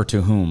what or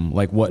to whom?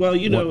 Like what? Well,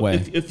 what way?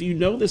 if you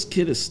know this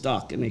kid is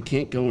stuck and they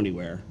can't go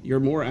anywhere, you're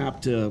more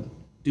apt to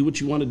do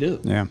what you want to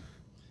do. Yeah.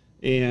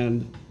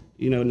 And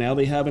now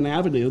they have an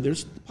avenue.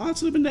 There's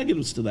positive and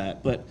negatives to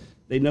that, but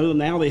they know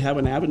now they have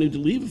an avenue to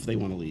leave if they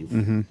want to leave.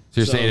 Mm-hmm. So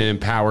you're saying it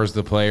empowers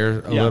the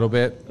player a little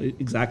bit?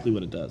 Exactly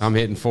what it does. I'm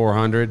hitting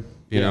 400.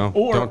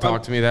 Don't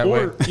talk to me that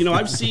way.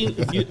 I've seen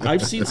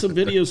some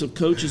videos of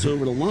coaches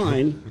over the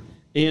line,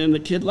 and the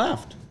kid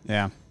left.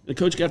 Yeah. The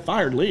coach got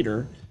fired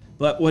later,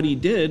 but what he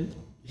did,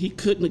 he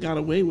couldn't have got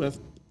away with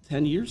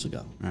 10 years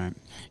ago. Right.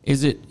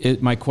 Is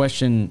it? My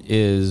question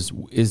is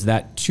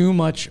that too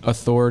much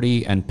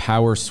authority and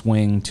power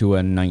swing to a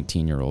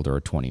 19-year-old or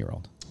a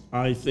 20-year-old?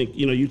 I think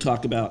you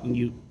talk about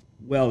you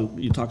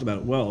talked about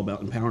it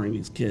about empowering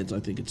these kids. I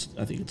think it's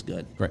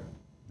good. Great.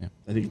 Yeah.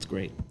 I think it's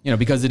great.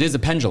 Because it is a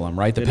pendulum,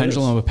 right? The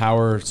pendulum of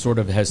power sort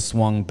of has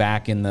swung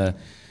back in the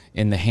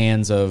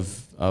hands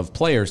of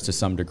players to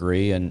some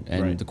degree, and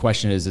right. The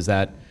question is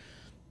that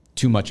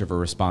too much of a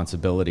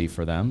responsibility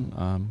for them?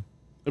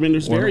 I mean,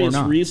 there's various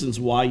not. reasons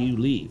why you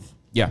leave.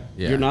 Yeah.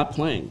 You're not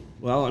playing.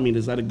 Well, I mean,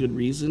 is that a good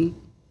reason?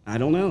 I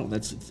don't know.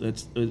 Is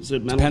it mental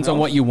Depends health? on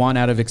what you want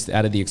out of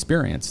the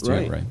experience, too,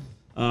 right?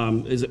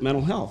 Is it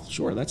mental health?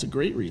 Sure, that's a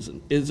great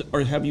reason.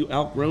 Or have you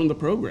outgrown the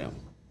program?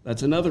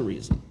 That's another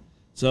reason.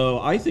 So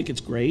I think it's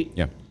great.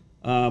 Yeah.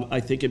 I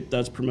think it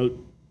does promote,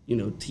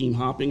 team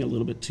hopping a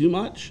little bit too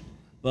much,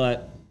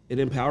 but it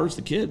empowers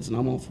the kids, and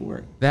I'm all for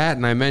it. That,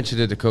 and I mentioned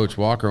it to Coach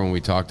Walker when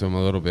we talked to him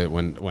a little bit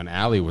when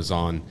Allie was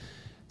on.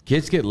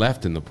 Kids get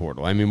left in the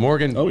portal. I mean,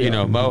 Morgan,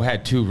 Mo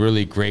had 2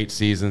 really great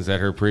seasons at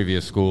her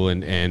previous school,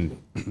 and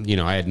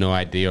I had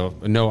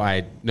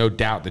no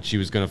doubt that she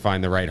was going to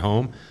find the right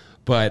home.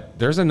 But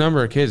there's a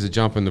number of kids that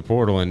jump in the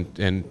portal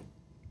and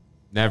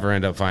never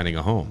end up finding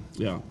a home.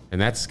 Yeah. And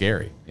that's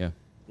scary. Yeah.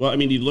 Well, I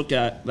mean, you look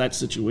at that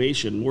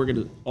situation,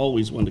 Morgan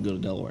always wanted to go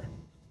to Delaware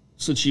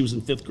since she was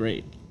in 5th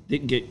grade.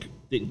 Didn't get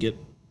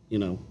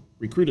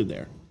recruited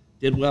there.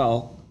 Did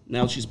well.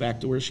 Now she's back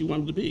to where she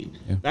wanted to be.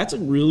 Yeah. That's a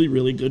really,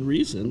 really good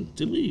reason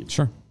to leave.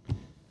 Sure.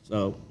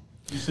 So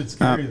you said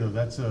scary though.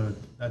 That's a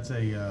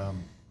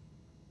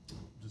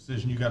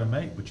decision you got to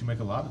make. But you make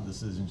a lot of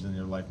decisions in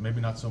your life. Maybe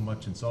not so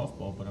much in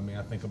softball, but I mean,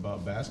 I think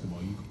about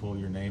basketball. You could pull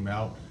your name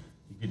out.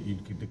 You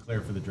could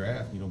declare for the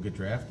draft. You don't get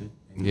drafted,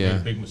 And you made a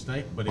big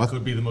mistake, but it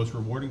could be the most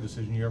rewarding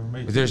decision you ever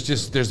made. But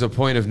there's a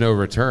point of no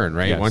return,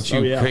 right? Yes. Once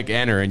you click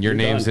enter and your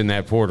name's in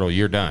that portal,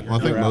 you're done. Well,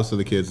 I think most of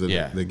the kids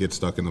that get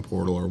stuck in the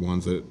portal are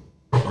ones that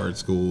are at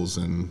schools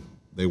and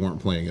they weren't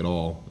playing at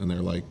all, and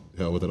they're like,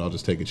 hell with it, I'll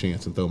just take a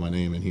chance and throw my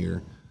name in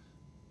here.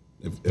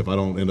 If I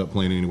don't end up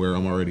playing anywhere,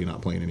 I'm already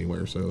not playing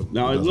anywhere. So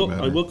now I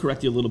will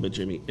correct you a little bit,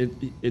 Jimmy.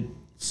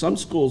 Some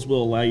schools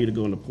will allow you to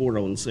go in the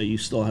portal and say you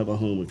still have a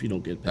home if you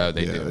don't get paid. Oh,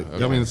 they do.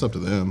 Okay. I mean, it's up to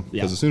them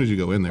because as soon as you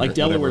go in there, like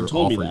Delaware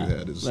told me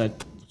that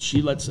that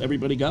she lets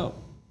everybody go,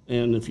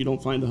 and if you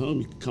don't find a home,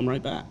 you can come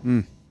right back,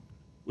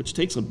 which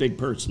takes a big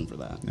person for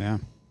that.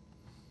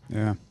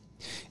 Yeah.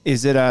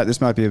 Is it?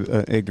 This might be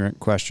an ignorant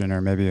question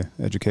or maybe an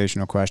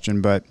educational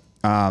question, but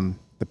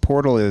the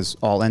portal is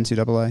all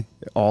NCAA,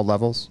 all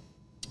levels.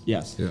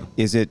 Yes. Yeah.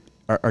 Is it?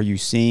 Are you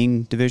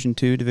seeing Division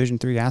II, Division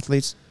III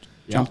athletes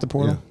jump the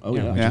portal? Yeah. Oh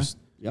yeah.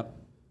 Yep.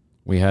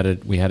 We had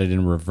it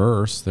in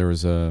reverse. There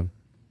was a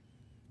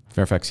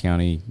Fairfax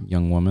County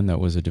young woman that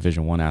was a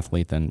Division I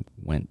athlete, then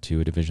went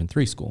to a Division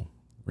III school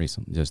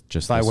recently.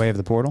 Just by way of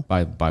the portal.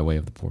 By way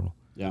of the portal.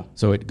 Yeah.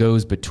 So it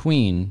goes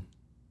between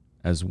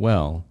as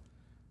well.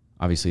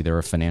 Obviously, there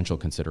are financial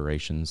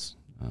considerations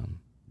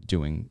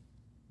doing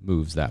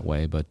moves that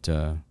way, but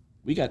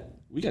we got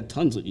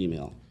tons of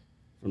email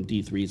from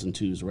D3s and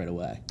 2s right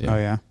away. Yeah. Oh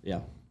yeah. Yeah.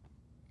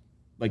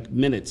 Like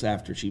minutes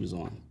after she was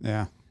on.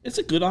 Yeah. It's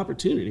a good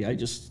opportunity. I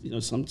just,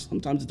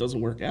 sometimes it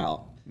doesn't work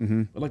out.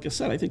 Mm-hmm. But like I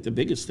said, I think the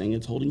biggest thing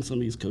is holding some of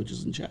these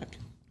coaches in check.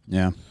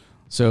 Yeah.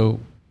 So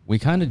we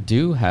kind of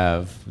do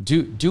have.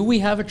 Do we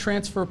have a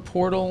transfer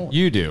portal?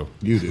 You do.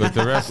 But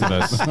the rest of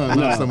us,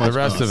 the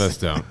rest of us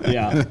don't.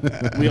 Yeah.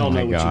 We all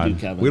know what you do,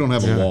 Kevin. We don't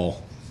have a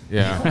wall.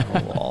 Yeah.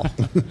 A wall.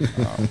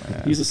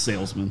 He's a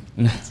salesman.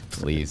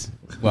 Please.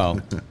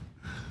 Well,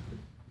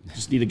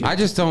 just need to get. I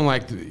just don't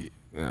like.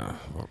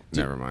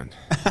 Never mind.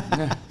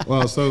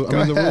 Well, so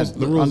I mean,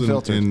 the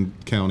rules in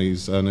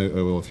counties. I know.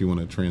 Well, if you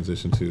want to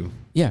transition to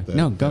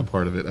that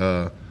part of it.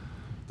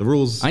 The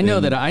rules. I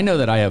know that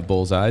I have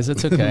bullseyes.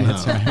 It's okay. No,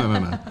 it's all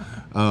right.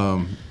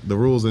 no. The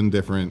rules in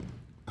different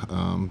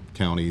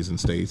counties and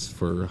states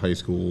for high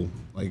school,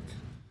 like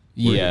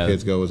where your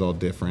kids go, is all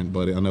different.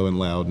 But I know in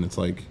Loudoun, it's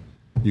like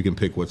you can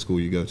pick what school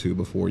you go to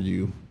before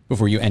you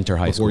enter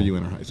high school. Before you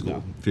enter high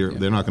school,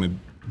 they're not going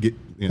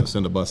to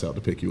send a bus out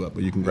to pick you up,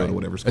 but you can go to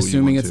whatever school.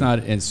 Assuming you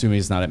want assuming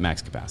it's not at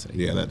max capacity.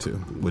 Yeah, that too.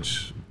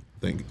 Which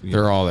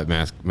they're all at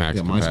max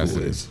capacity. My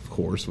school is, of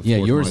course.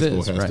 Yours my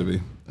is. School has to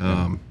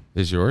be.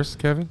 Is yours,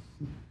 Kevin?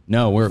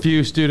 No, we're a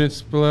few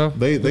students below.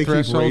 They keep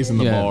raising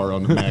the bar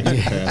on the max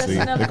capacity.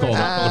 They call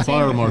it the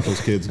fire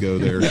marshal's kids go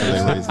there, so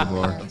they raise the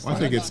bar.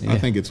 I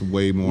think it's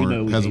way more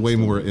has way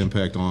more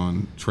impact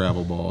on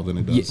travel ball than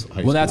it does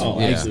high school.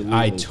 Well,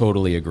 I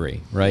totally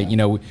agree. Right?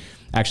 Yeah.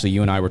 Actually,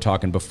 you and I were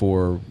talking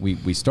before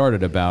we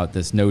started about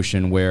this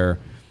notion where,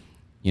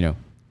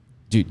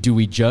 do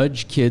we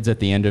judge kids at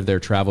the end of their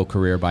travel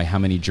career by how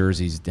many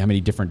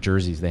different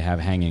jerseys they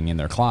have hanging in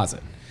their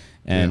closet?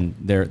 And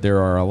there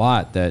are a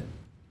lot that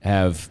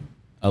have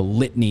a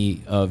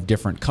litany of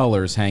different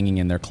colors hanging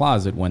in their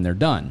closet when they're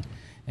done.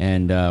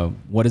 And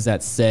what does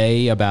that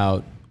say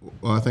about?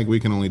 Well, I think we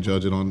can only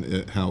judge it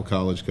on how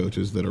college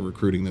coaches that are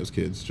recruiting those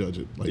kids judge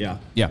it. Like,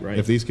 right.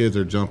 If these kids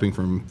are jumping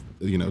from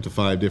to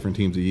 5 different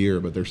teams a year,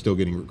 but they're still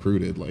getting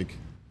recruited, like,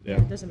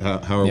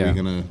 how are we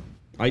gonna?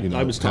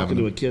 I was talking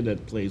to a kid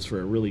that plays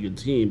for a really good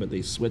team, but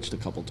they switched a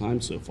couple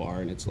times so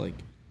far, and it's like,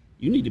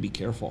 you need to be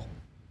careful.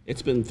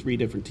 It's been 3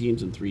 different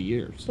teams in 3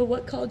 years. But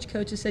what college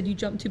coaches said you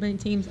jumped too many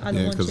teams? I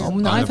don't want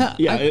to.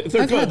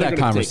 I've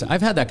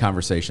had that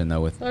conversation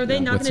though with. Are they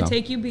not going to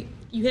take you?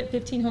 You hit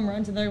 15 home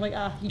runs and they're like,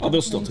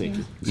 they'll still take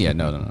you. Yeah,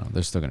 no,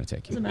 they're still going to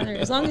take you. Doesn't matter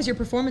as long as your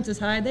performance is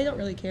high. They don't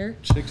really care.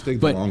 Chicks take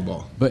the long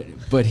ball.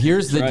 But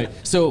here's the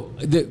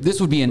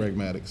this would be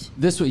pragmatics.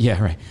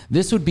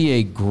 This would be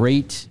a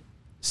great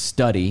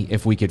study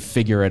if we could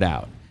figure it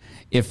out.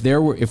 If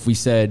we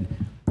said,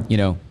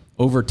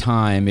 over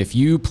time, if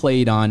you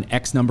played on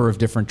X number of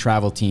different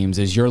travel teams,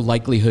 is your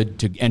likelihood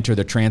to enter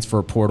the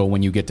transfer portal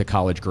when you get to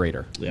college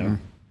greater? Yeah.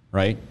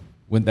 Right?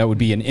 That would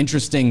be an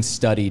interesting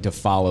study to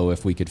follow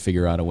if we could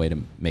figure out a way to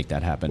make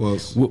that happen. Well,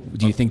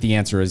 do you think the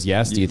answer is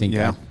yes? Do you think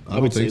that? I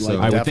would think so.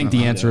 I would think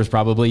the answer is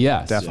probably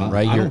yes. Definitely.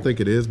 Right? I don't think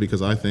it is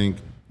because I think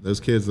those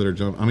kids that are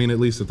jumping, at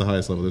least at the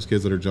highest level, those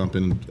kids that are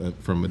jumping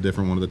from a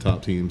different one of the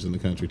top teams in the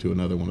country to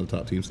another one of the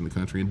top teams in the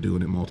country and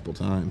doing it multiple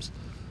times,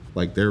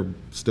 like they're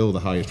still the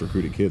highest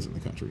recruited kids in the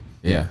country.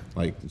 Yeah.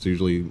 Like it's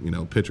usually,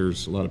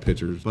 pitchers, a lot of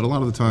pitchers. But a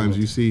lot of the times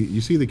you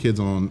see the kids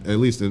on, at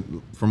least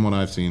from what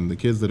I've seen, the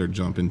kids that are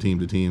jumping team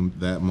to team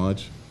that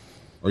much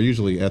are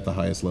usually at the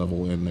highest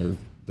level and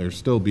they're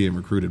still being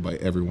recruited by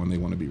everyone they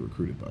want to be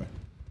recruited by.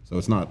 So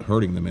it's not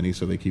hurting them any,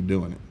 so they keep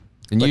doing it.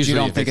 And but usually you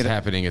don't if think it's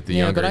happening at the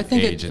younger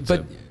age, it's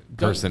a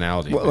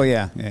personality. Well,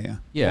 yeah.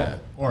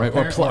 Or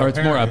it's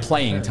more a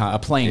playing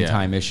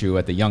time issue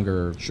at the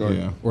younger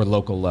or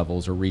local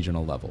levels or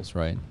regional levels,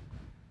 right?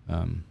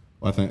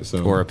 I think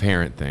so. Or a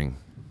parent thing.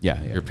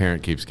 Yeah. Your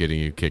parent keeps getting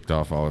you kicked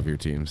off all of your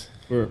teams.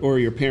 Or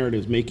your parent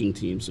is making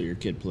teams so your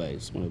kid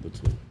plays, one of the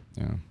two.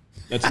 Yeah.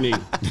 That's me.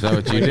 Is that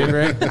what you did,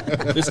 Ray?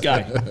 This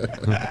guy.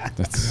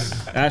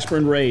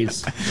 Ashburn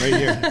Rays, right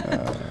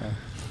here.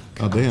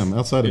 Oh, damn.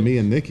 Outside of me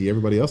and Niki,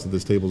 everybody else at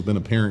this table has been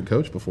a parent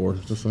coach before.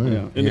 Just saying.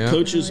 Yeah. And the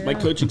coaches, my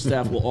coaching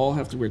staff will all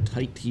have to wear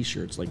tight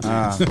T-shirts like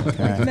this.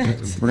 Okay.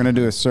 We're going to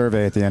do a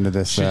survey at the end of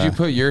this. Should you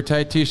put your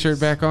tight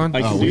T-shirt back on?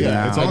 I can do that.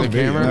 Yeah, it's on the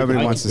camera.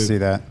 Nobody wants to see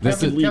that.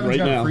 Kevin's right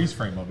got now. a freeze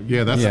frame of it.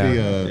 Yeah, that's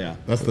Yeah.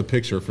 that's the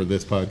picture for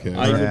this podcast.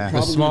 I would Yeah.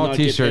 probably A small not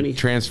get T-shirt any-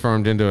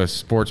 transformed into a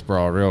sports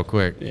bra real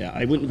quick. Yeah,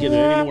 I wouldn't get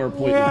any more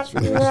appointments for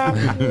this.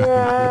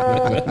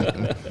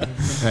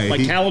 Hey, My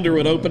calendar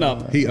would open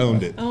up. he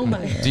owned it. Oh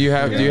my. Do you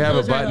have a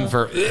Those are button the-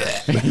 for?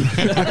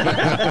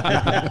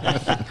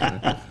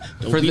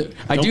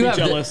 I Don't do be have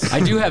jealous. I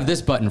do have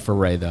this button for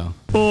Ray though.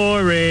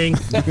 Boring.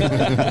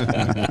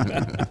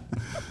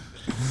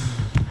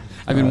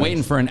 I've been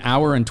waiting for an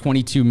hour and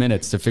 22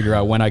 minutes to figure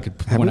out when I could.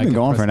 Have when we I been could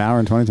going press- for an hour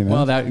and 22 minutes?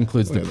 Well, that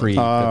includes the pre.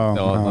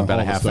 Oh, about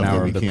a half an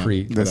hour of the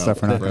pre. This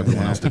stuff we're not for gonna-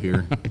 everyone yeah. else to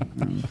hear.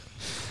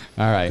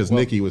 All right. Because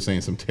well, Niki was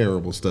saying some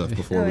terrible stuff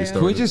before we yeah. started.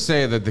 Can we just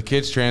say that the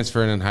kids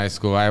transferring in high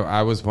school?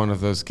 I was one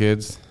of those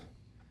kids.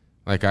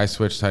 Like I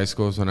switched high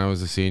schools when I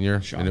was a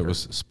senior, and it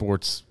was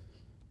sports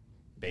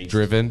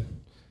driven.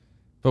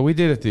 But we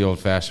did it the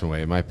old-fashioned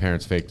way. My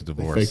parents faked a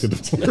divorce. Fake the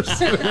divorce.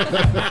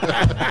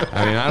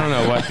 I mean, I don't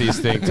know what these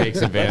things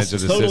takes advantage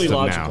of the totally system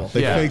logical. now.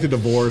 They faked a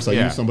divorce. I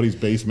Yeah. used somebody's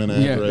basement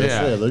Yeah.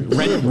 address.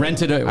 Yeah.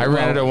 rented a. I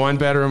rented a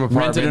one-bedroom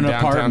apartment rented in an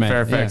downtown apartment,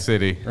 Fairfax yeah.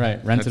 City.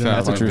 Right, rented an how it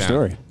That's a went true down.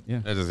 story.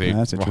 That is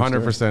That's a true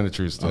 100% a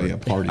true story. Oh, yeah,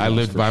 party I house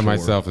lived for by sure.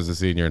 myself as a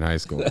senior in high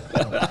school.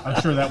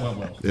 I'm sure that went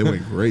well. It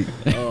went great.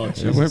 Oh, It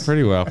Jesus. went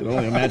pretty well. I can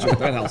only imagine what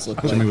that house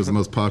looked Jimmy like. was the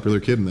most popular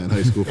kid in that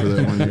high school for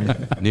that 1 year.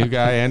 New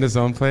guy and his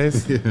own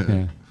place.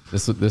 Yeah.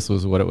 This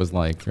was what it was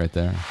like right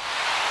there.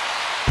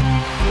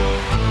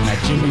 At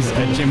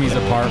Jimmy's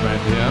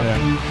apartment. Yeah.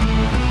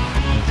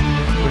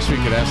 Wish we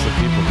could have some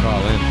people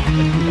call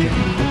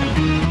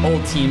in.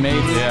 Old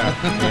teammates. Yeah,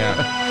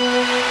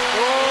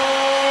 yeah.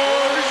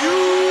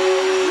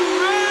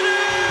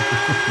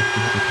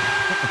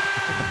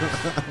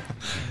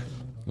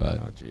 But,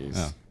 Oh, jeez.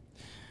 oh.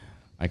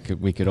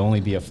 We could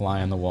only be a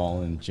fly on the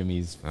wall in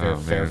Jimmy's Oh, man.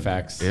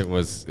 Fairfax. It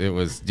was.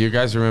 Do you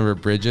guys remember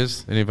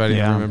Bridges? Anybody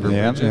Yeah. remember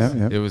Yeah, Bridges?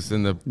 yeah, yeah. It was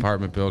in the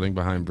apartment building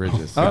behind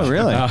Bridges. Oh,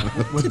 really?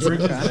 Was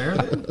Bridges there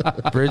then?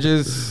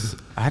 Bridges.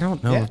 I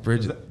don't know if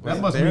Bridges.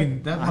 That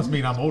must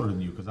mean I'm older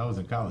than you because I was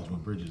in college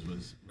when Bridges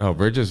was. Oh,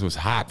 Bridges was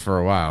hot for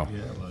a while.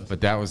 Yeah, it was.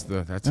 But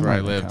that's where I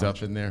lived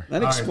up in there.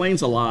 That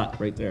explains a lot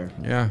right there,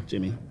 Yeah.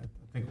 Jimmy.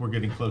 I think we're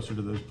getting closer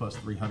to those plus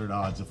 300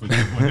 odds if we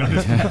can win on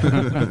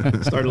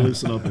this. Start to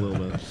loosen up a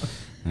little bit.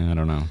 I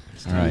don't know. All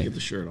Time to right. get the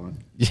shirt on.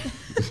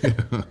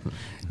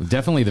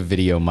 Definitely the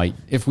video might.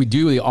 If we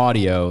do the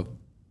audio,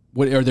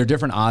 are there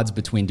different odds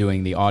between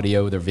doing the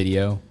audio or the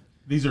video?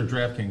 These are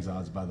DraftKings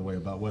odds, by the way,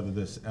 about whether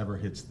this ever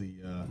hits the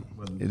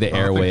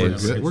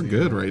airwaves. We're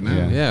good right now.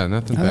 Yeah. Yeah,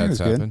 nothing I think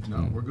bad's it's good. happened.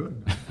 No, we're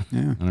good.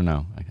 Yeah. I don't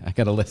know. I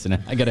gotta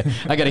listen. I gotta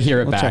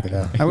hear it We'll back. check it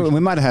out. We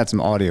might have had some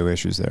audio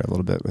issues there a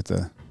little bit with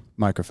the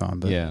microphone,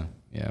 but Yeah,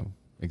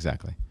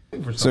 exactly.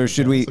 So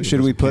should we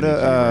put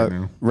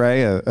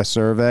a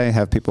survey?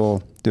 Have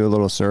people do a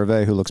little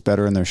survey who looks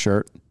better in their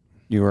shirt,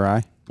 you or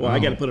I? Well, I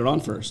got to put it on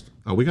first.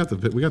 Oh, we got the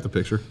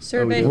picture.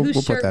 Survey We'll whose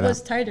put shirt that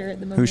was out. tighter at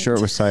the moment. Whose shirt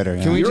was tighter?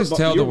 Yeah. Can we just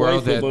tell the Your world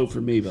wife will that? vote for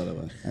me, by the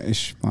way.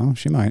 Well,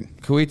 she might.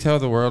 Can we tell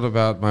the world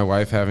about my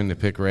wife having to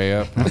pick Ray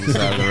up on the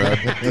side of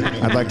the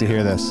road? I'd like to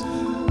hear this.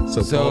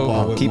 So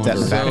Paul keep that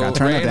in the background.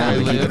 Turn it down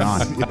and keep it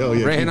on. Oh,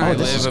 yeah. Ray and I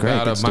this is live great.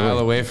 about Good a mile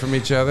story. away from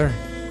each other,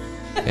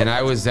 and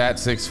I was at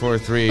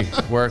 643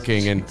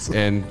 working,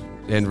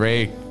 and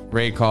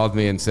Ray called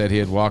me and said he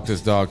had walked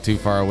his dog too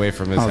far away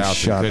from his Oh, house and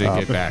shut couldn't up.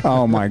 get back.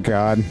 Oh, my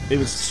God. It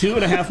was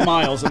 2.5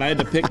 miles, and I had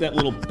to pick that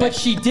little. But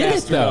she did it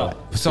bastard though.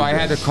 up. So I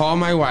had to call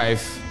my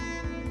wife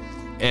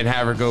and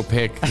have her go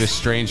pick this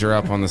stranger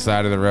up on the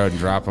side of the road and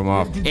drop him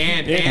off,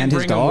 and his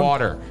bring him dog?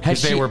 water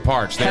because they were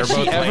parched. They were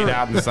both laid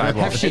out on the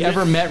sidewalk. Have she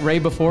ever met Ray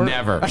before?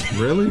 Never.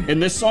 Really? And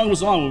this song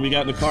was on when we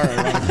got in the car.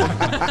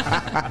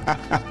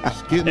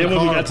 Get in the And when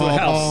we car, got to the Paul,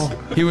 house.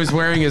 Paul. He was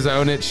wearing his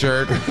Own It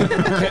shirt.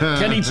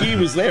 Kenny G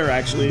was there,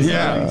 actually.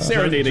 Yeah.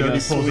 Serenading Jody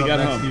us when pulls we up got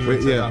next home. to you Wait,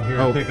 and says, yeah. I'm here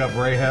Oh. to pick up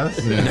Ray Hess.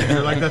 And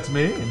you're like, that's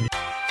me. And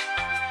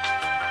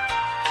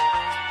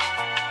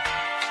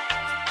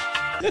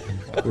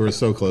We were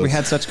so close. We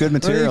had such good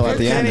material at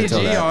the end Kenny until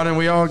G that. on, and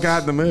we all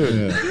got in the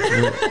mood.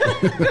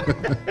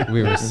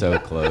 We were so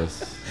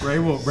close. Ray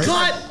will. Ray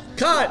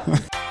Cut!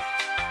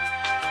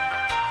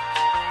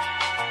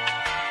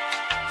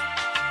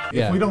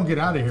 Yeah. If we don't get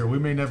out of here, we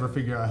may never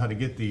figure out how to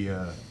get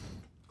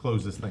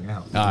close this thing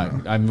out.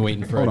 I'm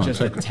waiting for Hold on,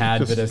 just a check- tad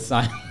just- bit of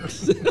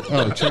silence.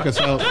 Oh, check us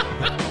out.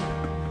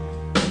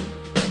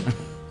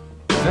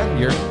 Is that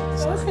your?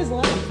 That was his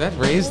laugh. Is that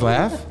Ray's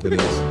laugh? It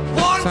is.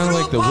 Sounded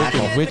like the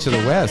Wicked Witch of the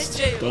West.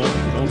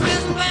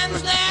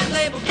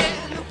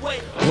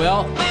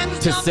 Well,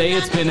 to say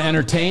it's been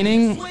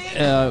entertaining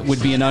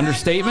would be an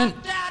understatement.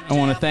 I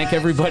want to thank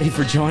everybody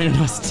for joining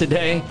us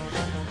today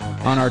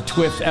on our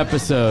TWIF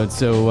episode.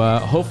 So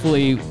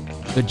hopefully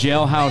the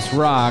jailhouse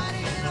rock,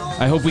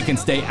 I hope we can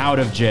stay out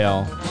of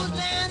jail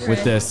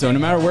with this. So no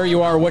matter where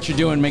you are, what you're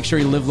doing, make sure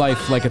you live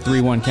life like a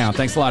 3-1 count.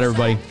 Thanks a lot,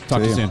 everybody.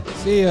 Talk to you soon.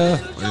 See ya.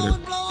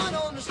 Later.